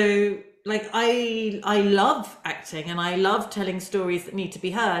also, like, I love acting, and I love telling stories that need to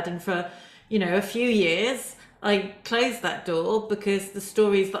be heard, and for a few years I closed that door because the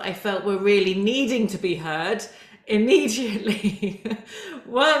stories that I felt were really needing to be heard immediately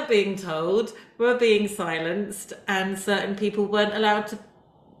weren't being told, were being silenced, and certain people weren't allowed to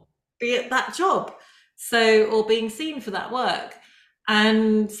be at that job, so, or being seen for that work.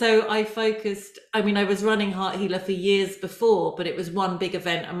 And so I focused, I mean, I was running Heart Healer for years before, but it was one big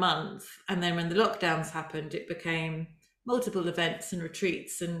event a month. And then when the lockdowns happened, it became multiple events and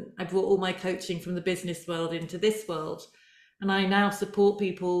retreats, and I brought all my coaching from the business world into this world. And I now support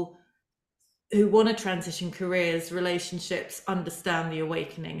people who want to transition careers, relationships, understand the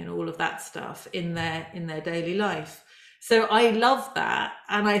awakening and all of that stuff in their daily life. So I love that,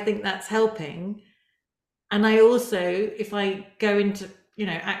 and I think that's helping. And I also, if I go into,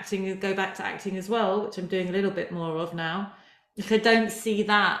 acting, go back to acting as well, which I'm doing a little bit more of now, if I don't see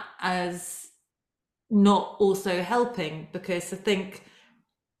that as not also helping, because I think,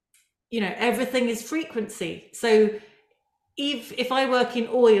 everything is frequency. So if I work in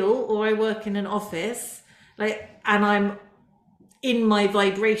oil or I work in an office, and I'm in my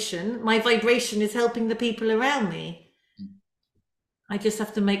vibration is helping the people around me. I just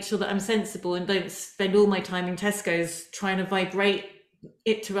have to make sure that I'm sensible and don't spend all my time in Tesco's trying to vibrate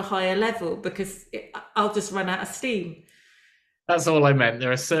it to a higher level, because I'll just run out of steam. That's all I meant.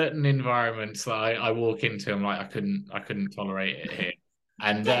 There are certain environments that I walk into. I'm like, I couldn't tolerate it here,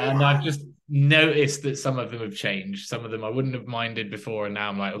 and I've just noticed that some of them have changed. Some of them I wouldn't have minded before, and now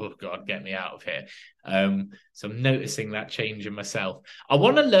I'm like, oh God, get me out of here. So I'm noticing that change in myself. I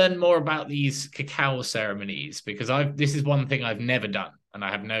want to learn more about these cacao ceremonies, because this is one thing I've never done and I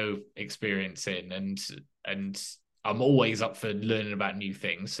have no experience in, and I'm always up for learning about new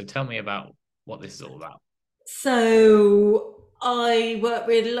things. So tell me about what this is all about. So I work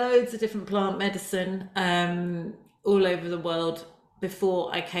with loads of different plant medicine all over the world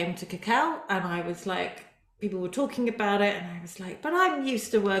before I came to cacao, and I was like, people were talking about it, and I was like, but I'm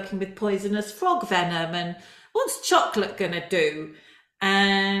used to working with poisonous frog venom, and what's chocolate gonna do?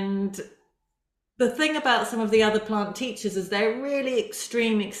 And the thing about some of the other plant teachers is they're really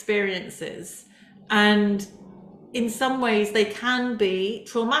extreme experiences, and in some ways they can be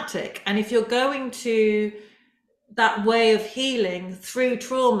traumatic. And if you're going to that way of healing through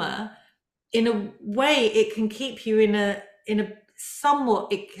trauma, in a way it can keep you in a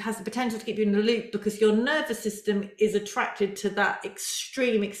somewhat, it has the potential to keep you in the loop, because your nervous system is attracted to that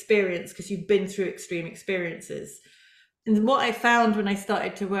extreme experience because you've been through extreme experiences. And what I found when I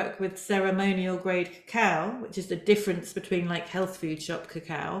started to work with ceremonial grade cacao, which is the difference between like health food shop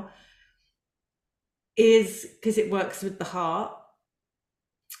cacao, is because it works with the heart,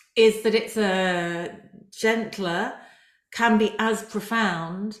 is that it's a gentler, can be as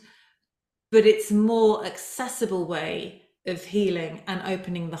profound, but it's more accessible way of healing and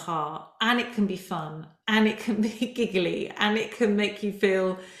opening the heart. And it can be fun, and it can be giggly, and it can make you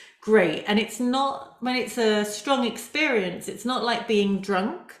feel great. And it's not, when it's a strong experience, it's not like being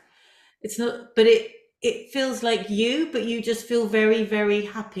drunk. It's not, but it feels like you, but you just feel very, very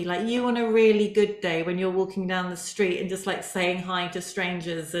happy. Like you on a really good day when you're walking down the street and just like saying hi to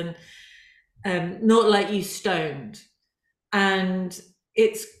strangers, and not like you stoned. And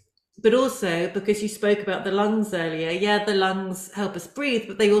it's, but also because you spoke about the lungs earlier, yeah, the lungs help us breathe,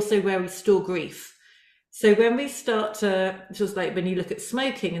 but they also where we store grief. So when we start to, just like when you look at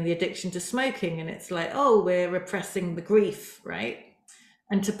smoking and the addiction to smoking, and it's like, oh, we're repressing the grief, right?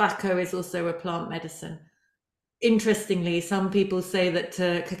 And tobacco is also a plant medicine. Interestingly, some people say that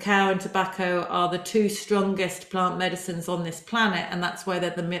cacao and tobacco are the two strongest plant medicines on this planet, and that's why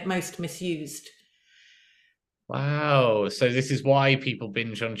they're the most misused. Wow. So this is why people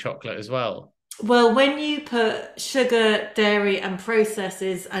binge on chocolate as well. Well, when you put sugar, dairy, and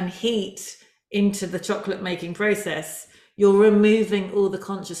processes and heat into the chocolate making process, you're removing all the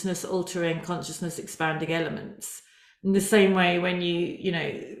consciousness altering, consciousness expanding elements. In the same way, when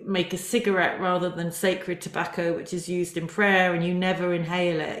you make a cigarette rather than sacred tobacco, which is used in prayer, and you never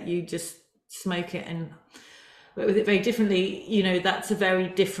inhale it, you just smoke it and work with it very differently, that's a very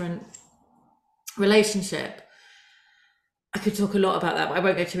different relationship. I could talk a lot about that, but I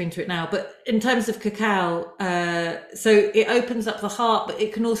won't go too into it now. But in terms of cacao, so it opens up the heart, but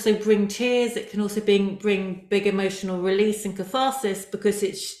it can also bring tears. It can also bring big emotional release and catharsis, because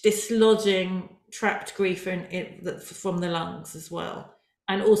it's dislodging trapped grief from the lungs as well.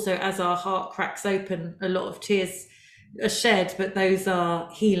 And also, as our heart cracks open, a lot of tears are shed, but those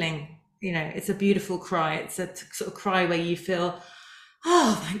are healing. It's a beautiful cry. It's a sort of cry where you feel,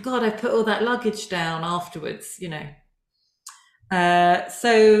 oh, thank God I put all that luggage down afterwards.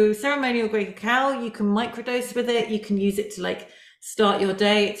 So ceremonial grade cacao, you can microdose with it. You can use it to like start your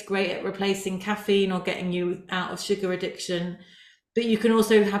day. It's great at replacing caffeine or getting you out of sugar addiction. But you can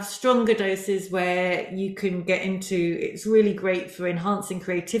also have stronger doses where you can get into, it's really great for enhancing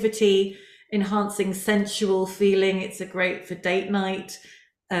creativity, enhancing sensual feeling. It's a great for date night.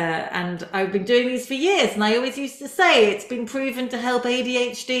 And I've been doing these for years, and I always used to say it's been proven to help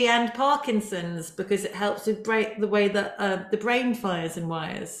ADHD and Parkinson's, because it helps with the way that the brain fires and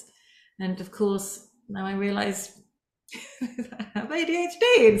wires. And of course, now I realize I have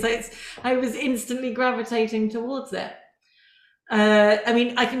ADHD, and so I was instantly gravitating towards it. I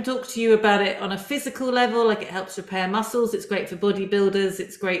mean, I can talk to you about it on a physical level, like it helps repair muscles. It's great for bodybuilders.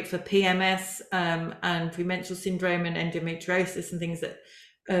 It's great for PMS and premenstrual syndrome and endometriosis and things that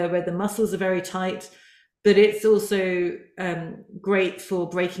where the muscles are very tight. But it's also great for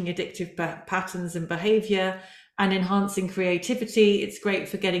breaking addictive patterns and behavior and enhancing creativity. It's great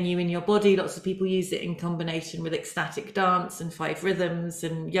for getting you in your body. Lots of people use it in combination with ecstatic dance and 5 rhythms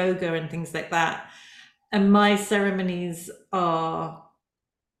and yoga and things like that. And my ceremonies are,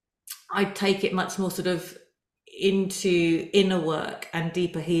 I take it much more sort of into inner work and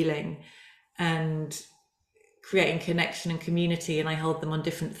deeper healing and creating connection and community, and I hold them on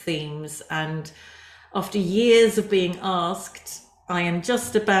different themes. And after years of being asked, I am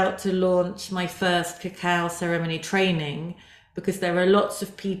just about to launch my first cacao ceremony training, because there are lots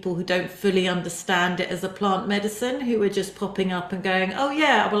of people who don't fully understand it as a plant medicine, who are just popping up and going, oh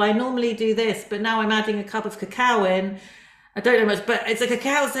yeah, well I normally do this, but now I'm adding a cup of cacao in. I don't know much, but it's a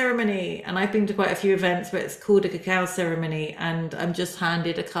cacao ceremony. And I've been to quite a few events where it's called a cacao ceremony, and I'm just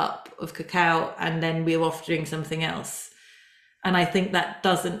handed a cup of cacao and then we're off doing something else. And I think that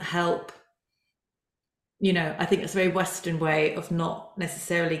doesn't help. I think it's a very Western way of not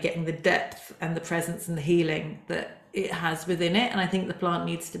necessarily getting the depth and the presence and the healing that it has within it. And I think the plant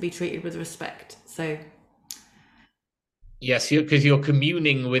needs to be treated with respect. So Yes, because you're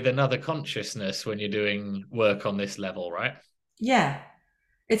communing with another consciousness when you're doing work on this level, right? yeah,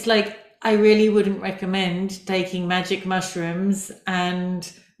 it's like, I really wouldn't recommend taking magic mushrooms and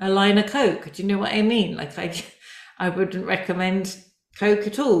a line of Coke. Do you know what I mean? Like I wouldn't recommend Coke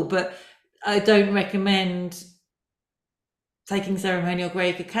at all, but I don't recommend taking ceremonial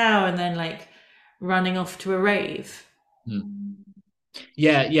grey cacao and then like running off to a rave.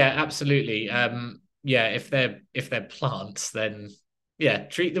 Yeah, yeah, absolutely. Yeah, if they're plants, then yeah,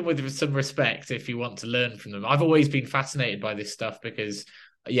 treat them with some respect if you want to learn from them. I've always been fascinated by this stuff because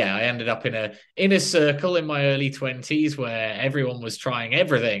yeah, I ended up in a circle in my early 20s where everyone was trying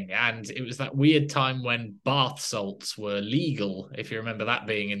everything, and it was that weird time when bath salts were legal, if you remember that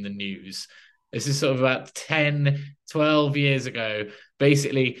being in the news. This is sort of about 10, 12 years ago.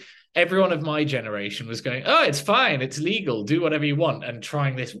 Basically, everyone of my generation was going, oh, it's fine, it's legal, do whatever you want, and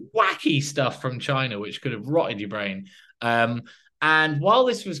trying this wacky stuff from China, which could have rotted your brain. And while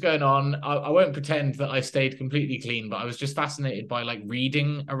this was going on, I won't pretend that I stayed completely clean, but I was just fascinated by like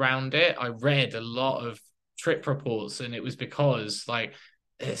reading around it. I read a lot of trip reports, and it was because like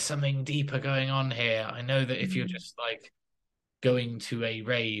there's something deeper going on here. I know that if you're just like going to a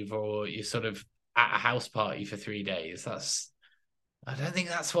rave or you're sort of at a house party for 3 days, I don't think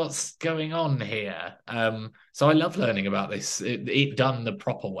that's what's going on here. So I love learning about this, it done the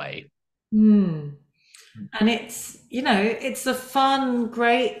proper way. Mm. And it's a fun,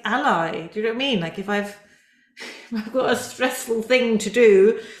 great ally. Do you know what I mean? Like if I've got a stressful thing to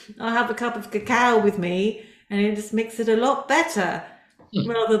do, I'll have a cup of cacao with me and it just makes it a lot better,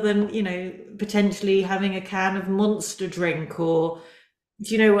 rather than, potentially having a can of Monster drink, or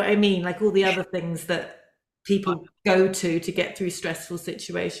do you know what I mean? Like all the other things that people go to get through stressful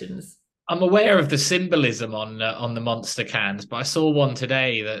situations. I'm aware of the symbolism on the Monster cans, but I saw one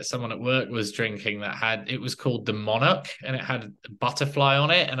today that someone at work was drinking that it was called the Monarch, and it had a butterfly on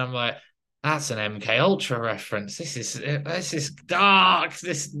it, and I'm like, that's an MK Ultra reference. This is dark.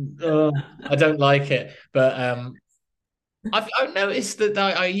 I don't like it, but I've noticed that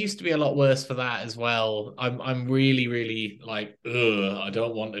I used to be a lot worse for that as well. I'm really really like, ugh, I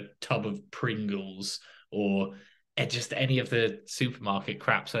don't want a tub of Pringles or just any of the supermarket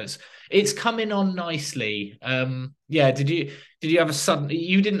crap. So it's coming on nicely. Yeah, did you have a sudden?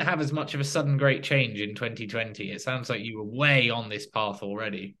 You didn't have as much of a sudden great change in 2020. It sounds like you were way on this path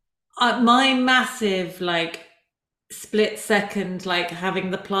already. My massive like split second, like having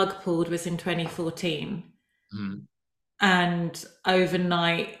the plug pulled, was in 2014. Mm. And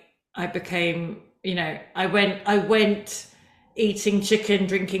overnight I became, I went eating chicken,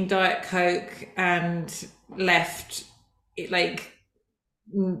 drinking Diet Coke, and left it, like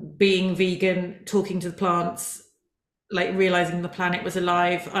being vegan, talking to the plants, like realizing the planet was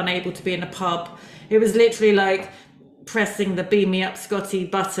alive, unable to be in a pub. It was literally like pressing the beam me up Scotty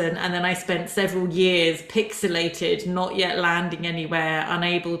button, and then I spent several years pixelated, not yet landing anywhere,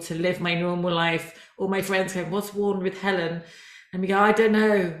 unable to live my normal life. All my friends going, what's wrong with Helen? And we go, I don't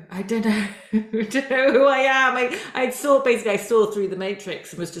know. I don't know. I don't know who I am. I saw through the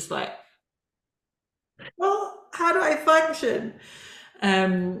matrix and was just like, well, how do I function?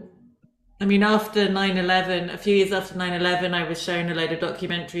 Um, I mean, after 9/11, a few years after 9/11, I was shown a load of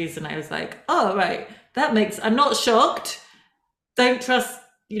documentaries and I was like, oh, right, I'm not shocked. Don't trust,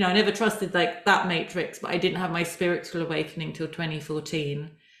 I never trusted like that Matrix, but I didn't have my spiritual awakening till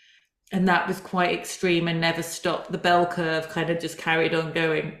 2014. And that was quite extreme and never stopped. The bell curve kind of just carried on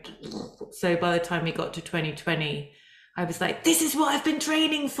going. So by the time we got to 2020, I was like, this is what I've been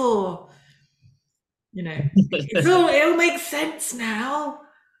training for. It all makes sense now.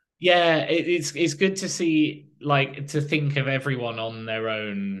 Yeah, it's good to see, like, to think of everyone on their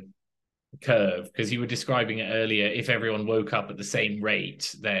own curve, because you were describing it earlier. If everyone woke up at the same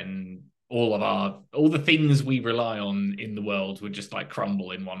rate, then all the things we rely on in the world would just like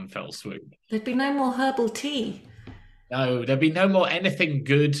crumble in one fell swoop. There'd be no more herbal tea. No, there'd be no more anything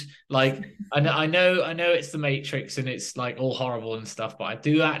good. Like, I know it's the Matrix and it's like all horrible and stuff, but I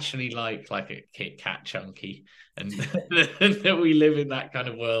do actually like a Kit Kat chunky, and that we live in that kind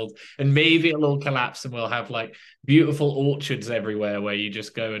of world. And maybe it'll all collapse and we'll have like beautiful orchards everywhere where you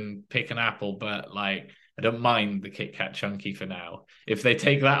just go and pick an apple. But like, I don't mind the Kit Kat chunky for now. If they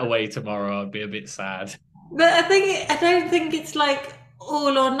take that away tomorrow, I'd be a bit sad. But I don't think it's like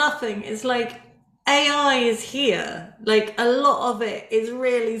all or nothing. It's like AI is here. Like a lot of it is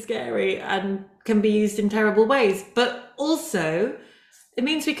really scary and can be used in terrible ways. But also, it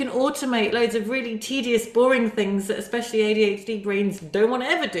means we can automate loads of really tedious, boring things that especially ADHD brains don't want to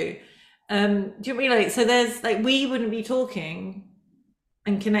ever do. Do you know what I mean? Like, so there's like, we wouldn't be talking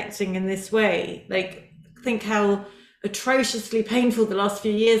and connecting in this way. Like, think how atrociously painful the last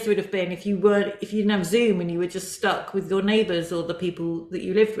few years would have been if you didn't have Zoom and you were just stuck with your neighbors or the people that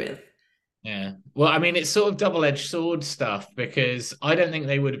you lived with. Yeah. Well, I mean, it's sort of double-edged sword stuff, because I don't think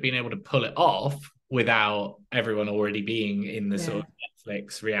they would have been able to pull it off without everyone already being in the sort of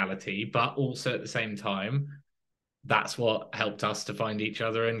Netflix reality. But also at the same time, that's what helped us to find each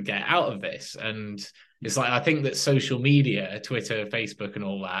other and get out of this. And it's like, I think that social media, Twitter, Facebook, and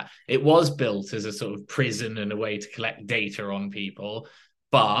all that, it was built as a sort of prison and a way to collect data on people.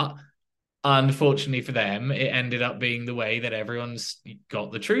 But unfortunately for them, it ended up being the way that everyone's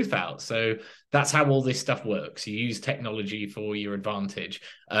got the truth out. So that's how all this stuff works. You use technology for your advantage.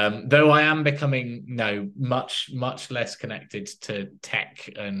 Though I am becoming much less connected to tech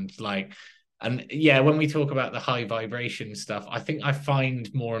and yeah, when we talk about the high vibration stuff, I think I find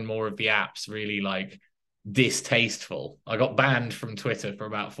more and more of the apps really like distasteful. I got banned from Twitter for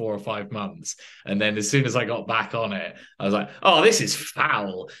about 4 or 5 months, and then as soon as I got back on it, I was like, oh, this is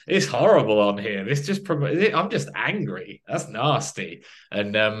foul, it's horrible on here, I'm just angry, that's nasty.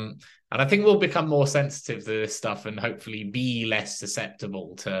 And I think we'll become more sensitive to this stuff and hopefully be less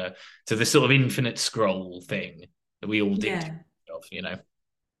susceptible to the sort of infinite scroll thing that we all did.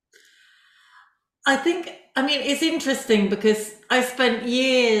 I mean, it's interesting because I spent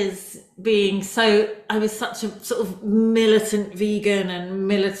years I was such a sort of militant vegan and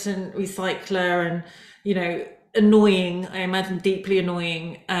militant recycler and, annoying, I imagine deeply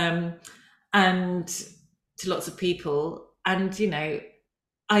annoying, and to lots of people. And,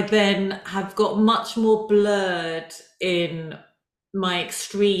 I then have got much more blurred in my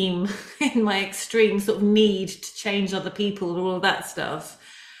extreme sort of need to change other people and all of that stuff,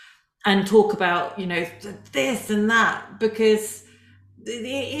 and talk about, this and that, because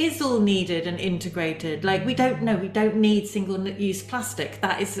it is all needed and integrated. Like, we don't need single-use plastic.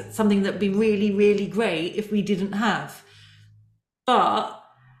 That is something that would be really, really great if we didn't have. But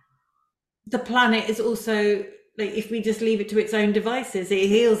the planet is also, like, if we just leave it to its own devices, it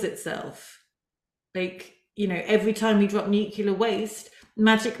heals itself. Like, every time we drop nuclear waste,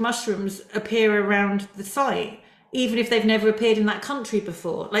 magic mushrooms appear around the site, even if they've never appeared in that country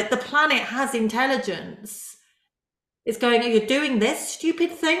before. Like, the planet has intelligence. It's going, oh, you're doing this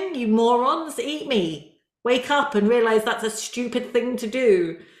stupid thing, you morons, eat me. Wake up and realize that's a stupid thing to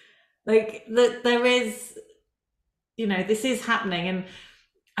do. Like, that there is, this is happening. And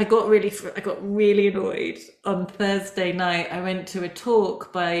I got really annoyed on Thursday night. I went to a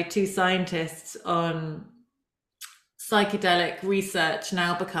talk by 2 scientists on psychedelic research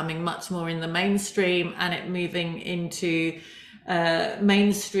now becoming much more in the mainstream, and it moving into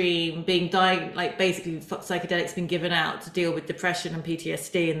mainstream being like basically psychedelics been given out to deal with depression and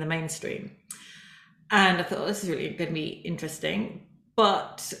PTSD in the mainstream. And I thought, oh, this is really going to be interesting.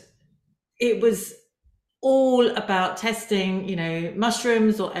 But it was all about testing,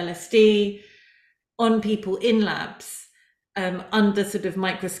 mushrooms or LSD on people in labs, under sort of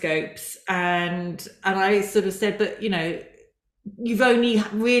microscopes, and I sort of said, but you've only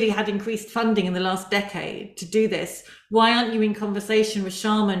really had increased funding in the last decade to do this. Why aren't you in conversation with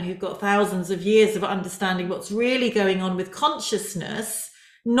shaman who've got thousands of years of understanding what's really going on with consciousness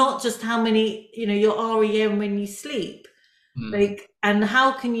not just how many, your REM when you sleep. Mm. Like, and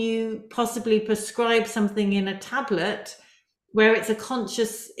how can you possibly prescribe something in a tablet where it's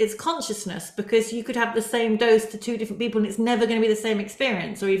consciousness, because you could have the same dose to two different people and it's never going to be the same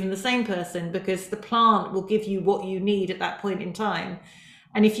experience, or even the same person, because the plant will give you what you need at that point in time.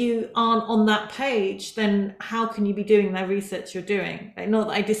 And if you aren't on that page, then how can you be doing the research you're doing? Like, not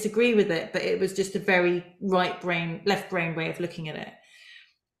that I disagree with it, but it was just a very right brain, left brain way of looking at it.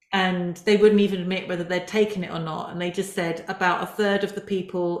 And they wouldn't even admit whether they'd taken it or not. And they just said about a third of the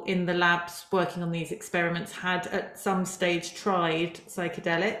people in the labs working on these experiments had at some stage tried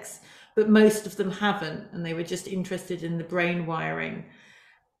psychedelics, but most of them haven't. And they were just interested in the brain wiring.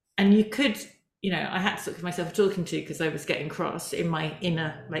 And you could, I had to look at myself talking to, because I was getting cross in my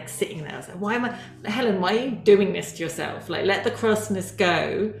inner, like sitting there. I was like, Helen, why are you doing this to yourself? Like, let the crossness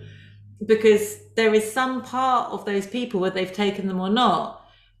go, because there is some part of those people, whether they've taken them or not,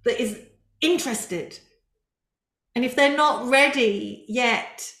 that is interested. And if they're not ready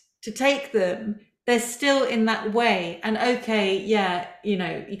yet to take them, they're still in that way. And okay, yeah,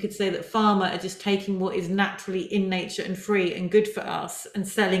 you could say that pharma are just taking what is naturally in nature and free and good for us and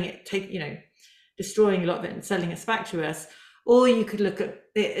selling it, destroying a lot of it and selling it back to us. Or you could look at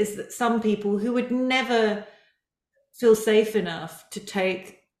it as that some people who would never feel safe enough to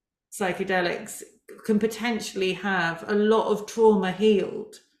take psychedelics can potentially have a lot of trauma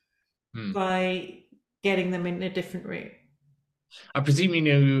healed by getting them in a different route. I presume you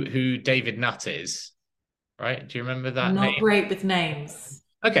know who David Nutt is, right? Do you remember that Not name? great with names.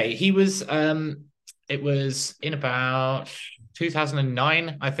 Okay, he was it was in about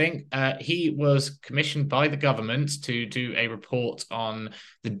 2009, I think. He was commissioned by the government to do a report on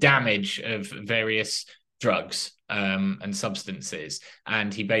the damage of various drugs and substances,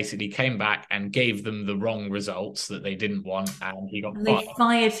 and he basically came back and gave them the wrong results that they didn't want, and he got And they fired.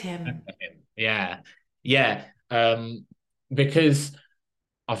 fired him. Yeah, yeah, because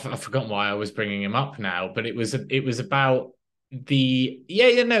I've forgotten why I was bringing him up now, but it was about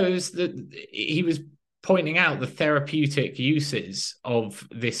it was he was pointing out the therapeutic uses of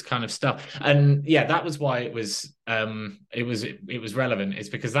this kind of stuff, and yeah, that was why it was relevant. It's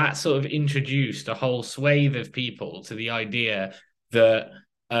because that sort of introduced a whole swathe of people to the idea that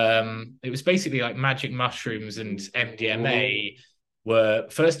it was basically like magic mushrooms and MDMA were,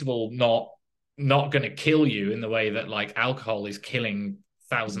 first of all, not going to kill you in the way that like alcohol is killing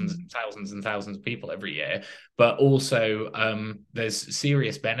thousands and thousands and thousands of people every year, but also there's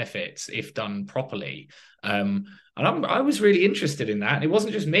serious benefits if done properly. And I was really interested in that. And it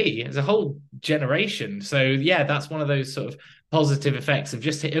wasn't just me; it's a whole generation. So yeah, that's one of those sort of positive effects of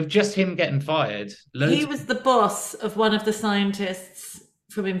just him getting fired. He was the boss of one of the scientists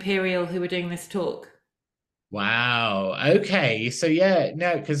from Imperial who were doing this talk. Wow. Okay. So yeah,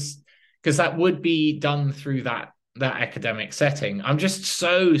 no, because that would be done through that academic setting. I'm just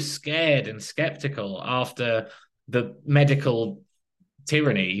so scared and skeptical after the medical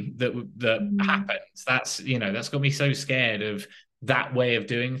tyranny that happens. That's got me so scared of that way of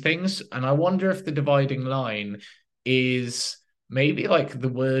doing things. And I wonder if the dividing line is maybe like the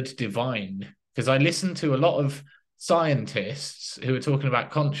word divine, because I listen to a lot of scientists who are talking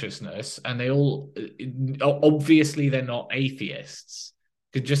about consciousness, and they all obviously they're not atheists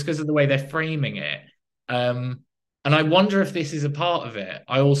just because of the way they're framing it. And I wonder if this is a part of it.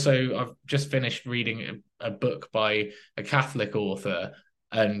 I've just finished reading a book by a Catholic author,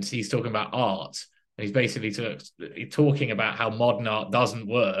 and he's talking about art, and he's basically talking about how modern art doesn't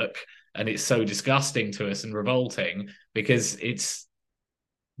work, and it's so disgusting to us and revolting because it's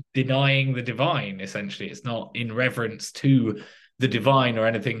denying the divine. Essentially, it's not in reverence to the divine or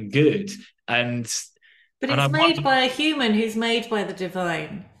anything good. But And it's I made wonder, by a human who's made by the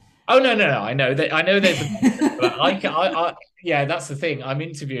divine. oh no, I know that. I know there's a, but yeah, that's the thing. I'm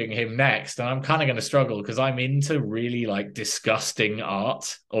interviewing him next, and I'm kind of going to struggle because I'm into really like disgusting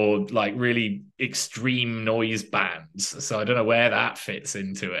art or like really extreme noise bands. So I don't know where that fits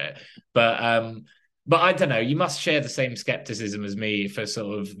into it. But I don't know. You must share the same skepticism as me for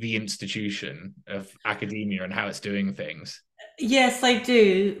sort of the institution of academia and how it's doing things. Yes, I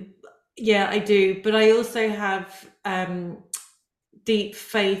do. Yeah, I do. But I also have deep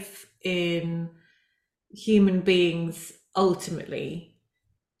faith in human beings ultimately.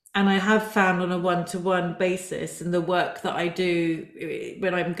 And I have found on a one-to-one basis, and the work that I do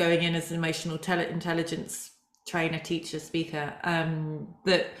when I'm going in as an emotional intelligence trainer, teacher, speaker,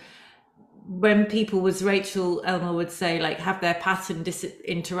 that when people, was Rachel Elmer would say, like, have their pattern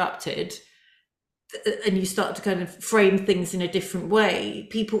interrupted, and you start to kind of frame things in a different way,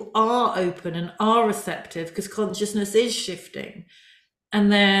 people are open and are receptive because consciousness is shifting.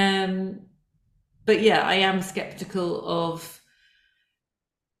 And then, but yeah, I am skeptical of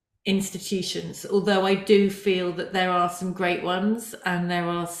institutions, although I do feel that there are some great ones and there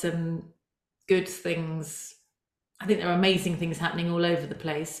are some good things. I think there are amazing things happening all over the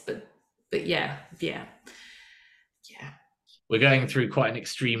place, but yeah, yeah, yeah. We're going through quite an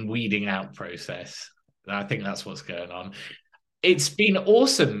extreme weeding out process. I think that's what's going on. It's been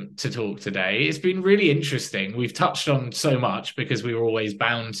awesome to talk today. It's been really interesting. We've touched on so much because we were always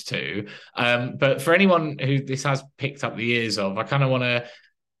bound to. But for anyone who this has picked up the ears of, I want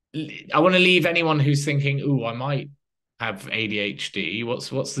to leave anyone who's thinking, "Ooh, I might have ADHD.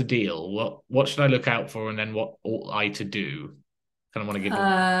 What's the deal? What should I look out for, and then what ought I to do?" Kind of want to give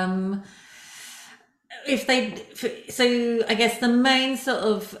them. Um, if they, so I guess the main sort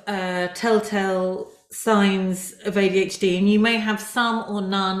of telltale signs of ADHD, and you may have some or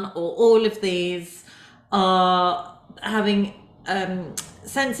none or all of these, are having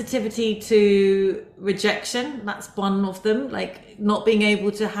sensitivity to rejection. That's one of them, like not being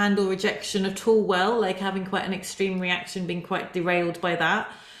able to handle rejection at all well, like having quite an extreme reaction, being quite derailed by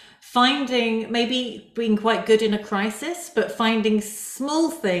that. Finding maybe being quite good in a crisis, but finding small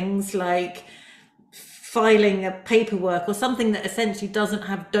things like filing a paperwork or something that essentially doesn't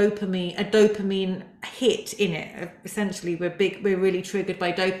have a dopamine hit in it. Essentially, we're really triggered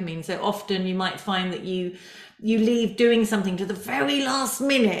by dopamine, so often you might find that you leave doing something to the very last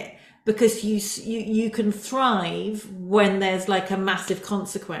minute because you can thrive when there's like a massive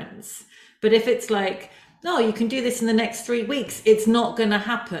consequence. But if it's like, no, you can do this in the next 3 weeks, it's not going to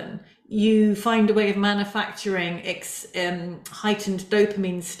happen. You find a way of manufacturing heightened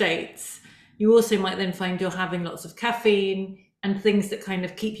dopamine states. You also might then find you're having lots of caffeine and things that kind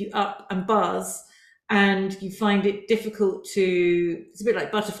of keep you up and buzz. And you find it difficult to, it's a bit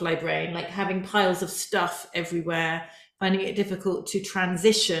like butterfly brain, like having piles of stuff everywhere. Finding it difficult to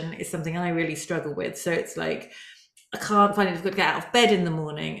transition is something I really struggle with. So it's like, I can't find it difficult to get out of bed in the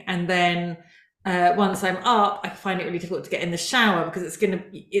morning. And then once I'm up, I find it really difficult to get in the shower because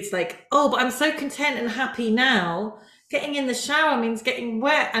it's like, oh, but I'm so content and happy now. Getting in the shower means getting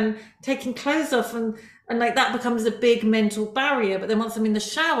wet and taking clothes off, and like that becomes a big mental barrier. But then once I'm in the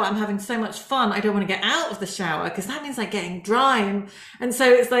shower, I'm having so much fun. I don't want to get out of the shower because that means like getting dry. And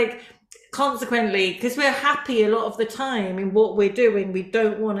so it's like, consequently, because we're happy a lot of the time in what we're doing, we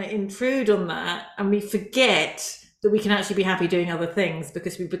don't want to intrude on that. And we forget that we can actually be happy doing other things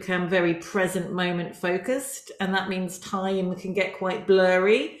because we become very present moment focused. And that means time can get quite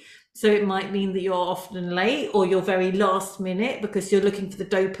blurry. So it might mean that you're often late or you're very last minute because you're looking for the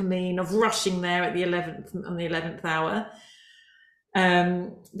dopamine of rushing there at the 11th hour.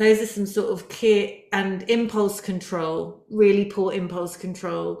 Those are some sort of key and impulse control, really poor impulse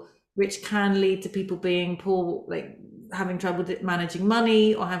control, which can lead to people being poor, like having trouble managing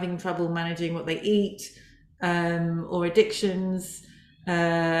money or having trouble managing what they eat, or addictions.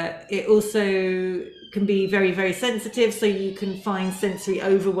 It also can be very, very sensitive. So you can find sensory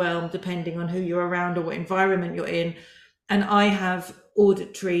overwhelm depending on who you're around or what environment you're in. And I have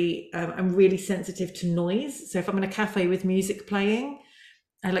auditory, I'm really sensitive to noise. So if I'm in a cafe with music playing,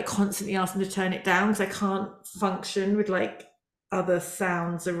 I like constantly ask them to turn it down because I can't function with like other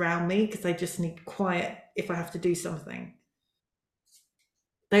sounds around me because I just need quiet if I have to do something.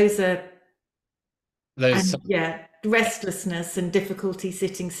 Those are, Those, and yeah, restlessness and difficulty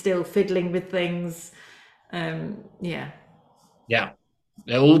sitting still, fiddling with things. Yeah. yeah,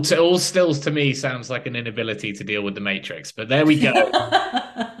 it all stills to me sounds like an inability to deal with the Matrix. But there we go.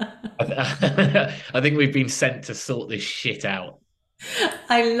 I think we've been sent to sort this shit out.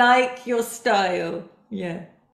 I like your style. Yeah.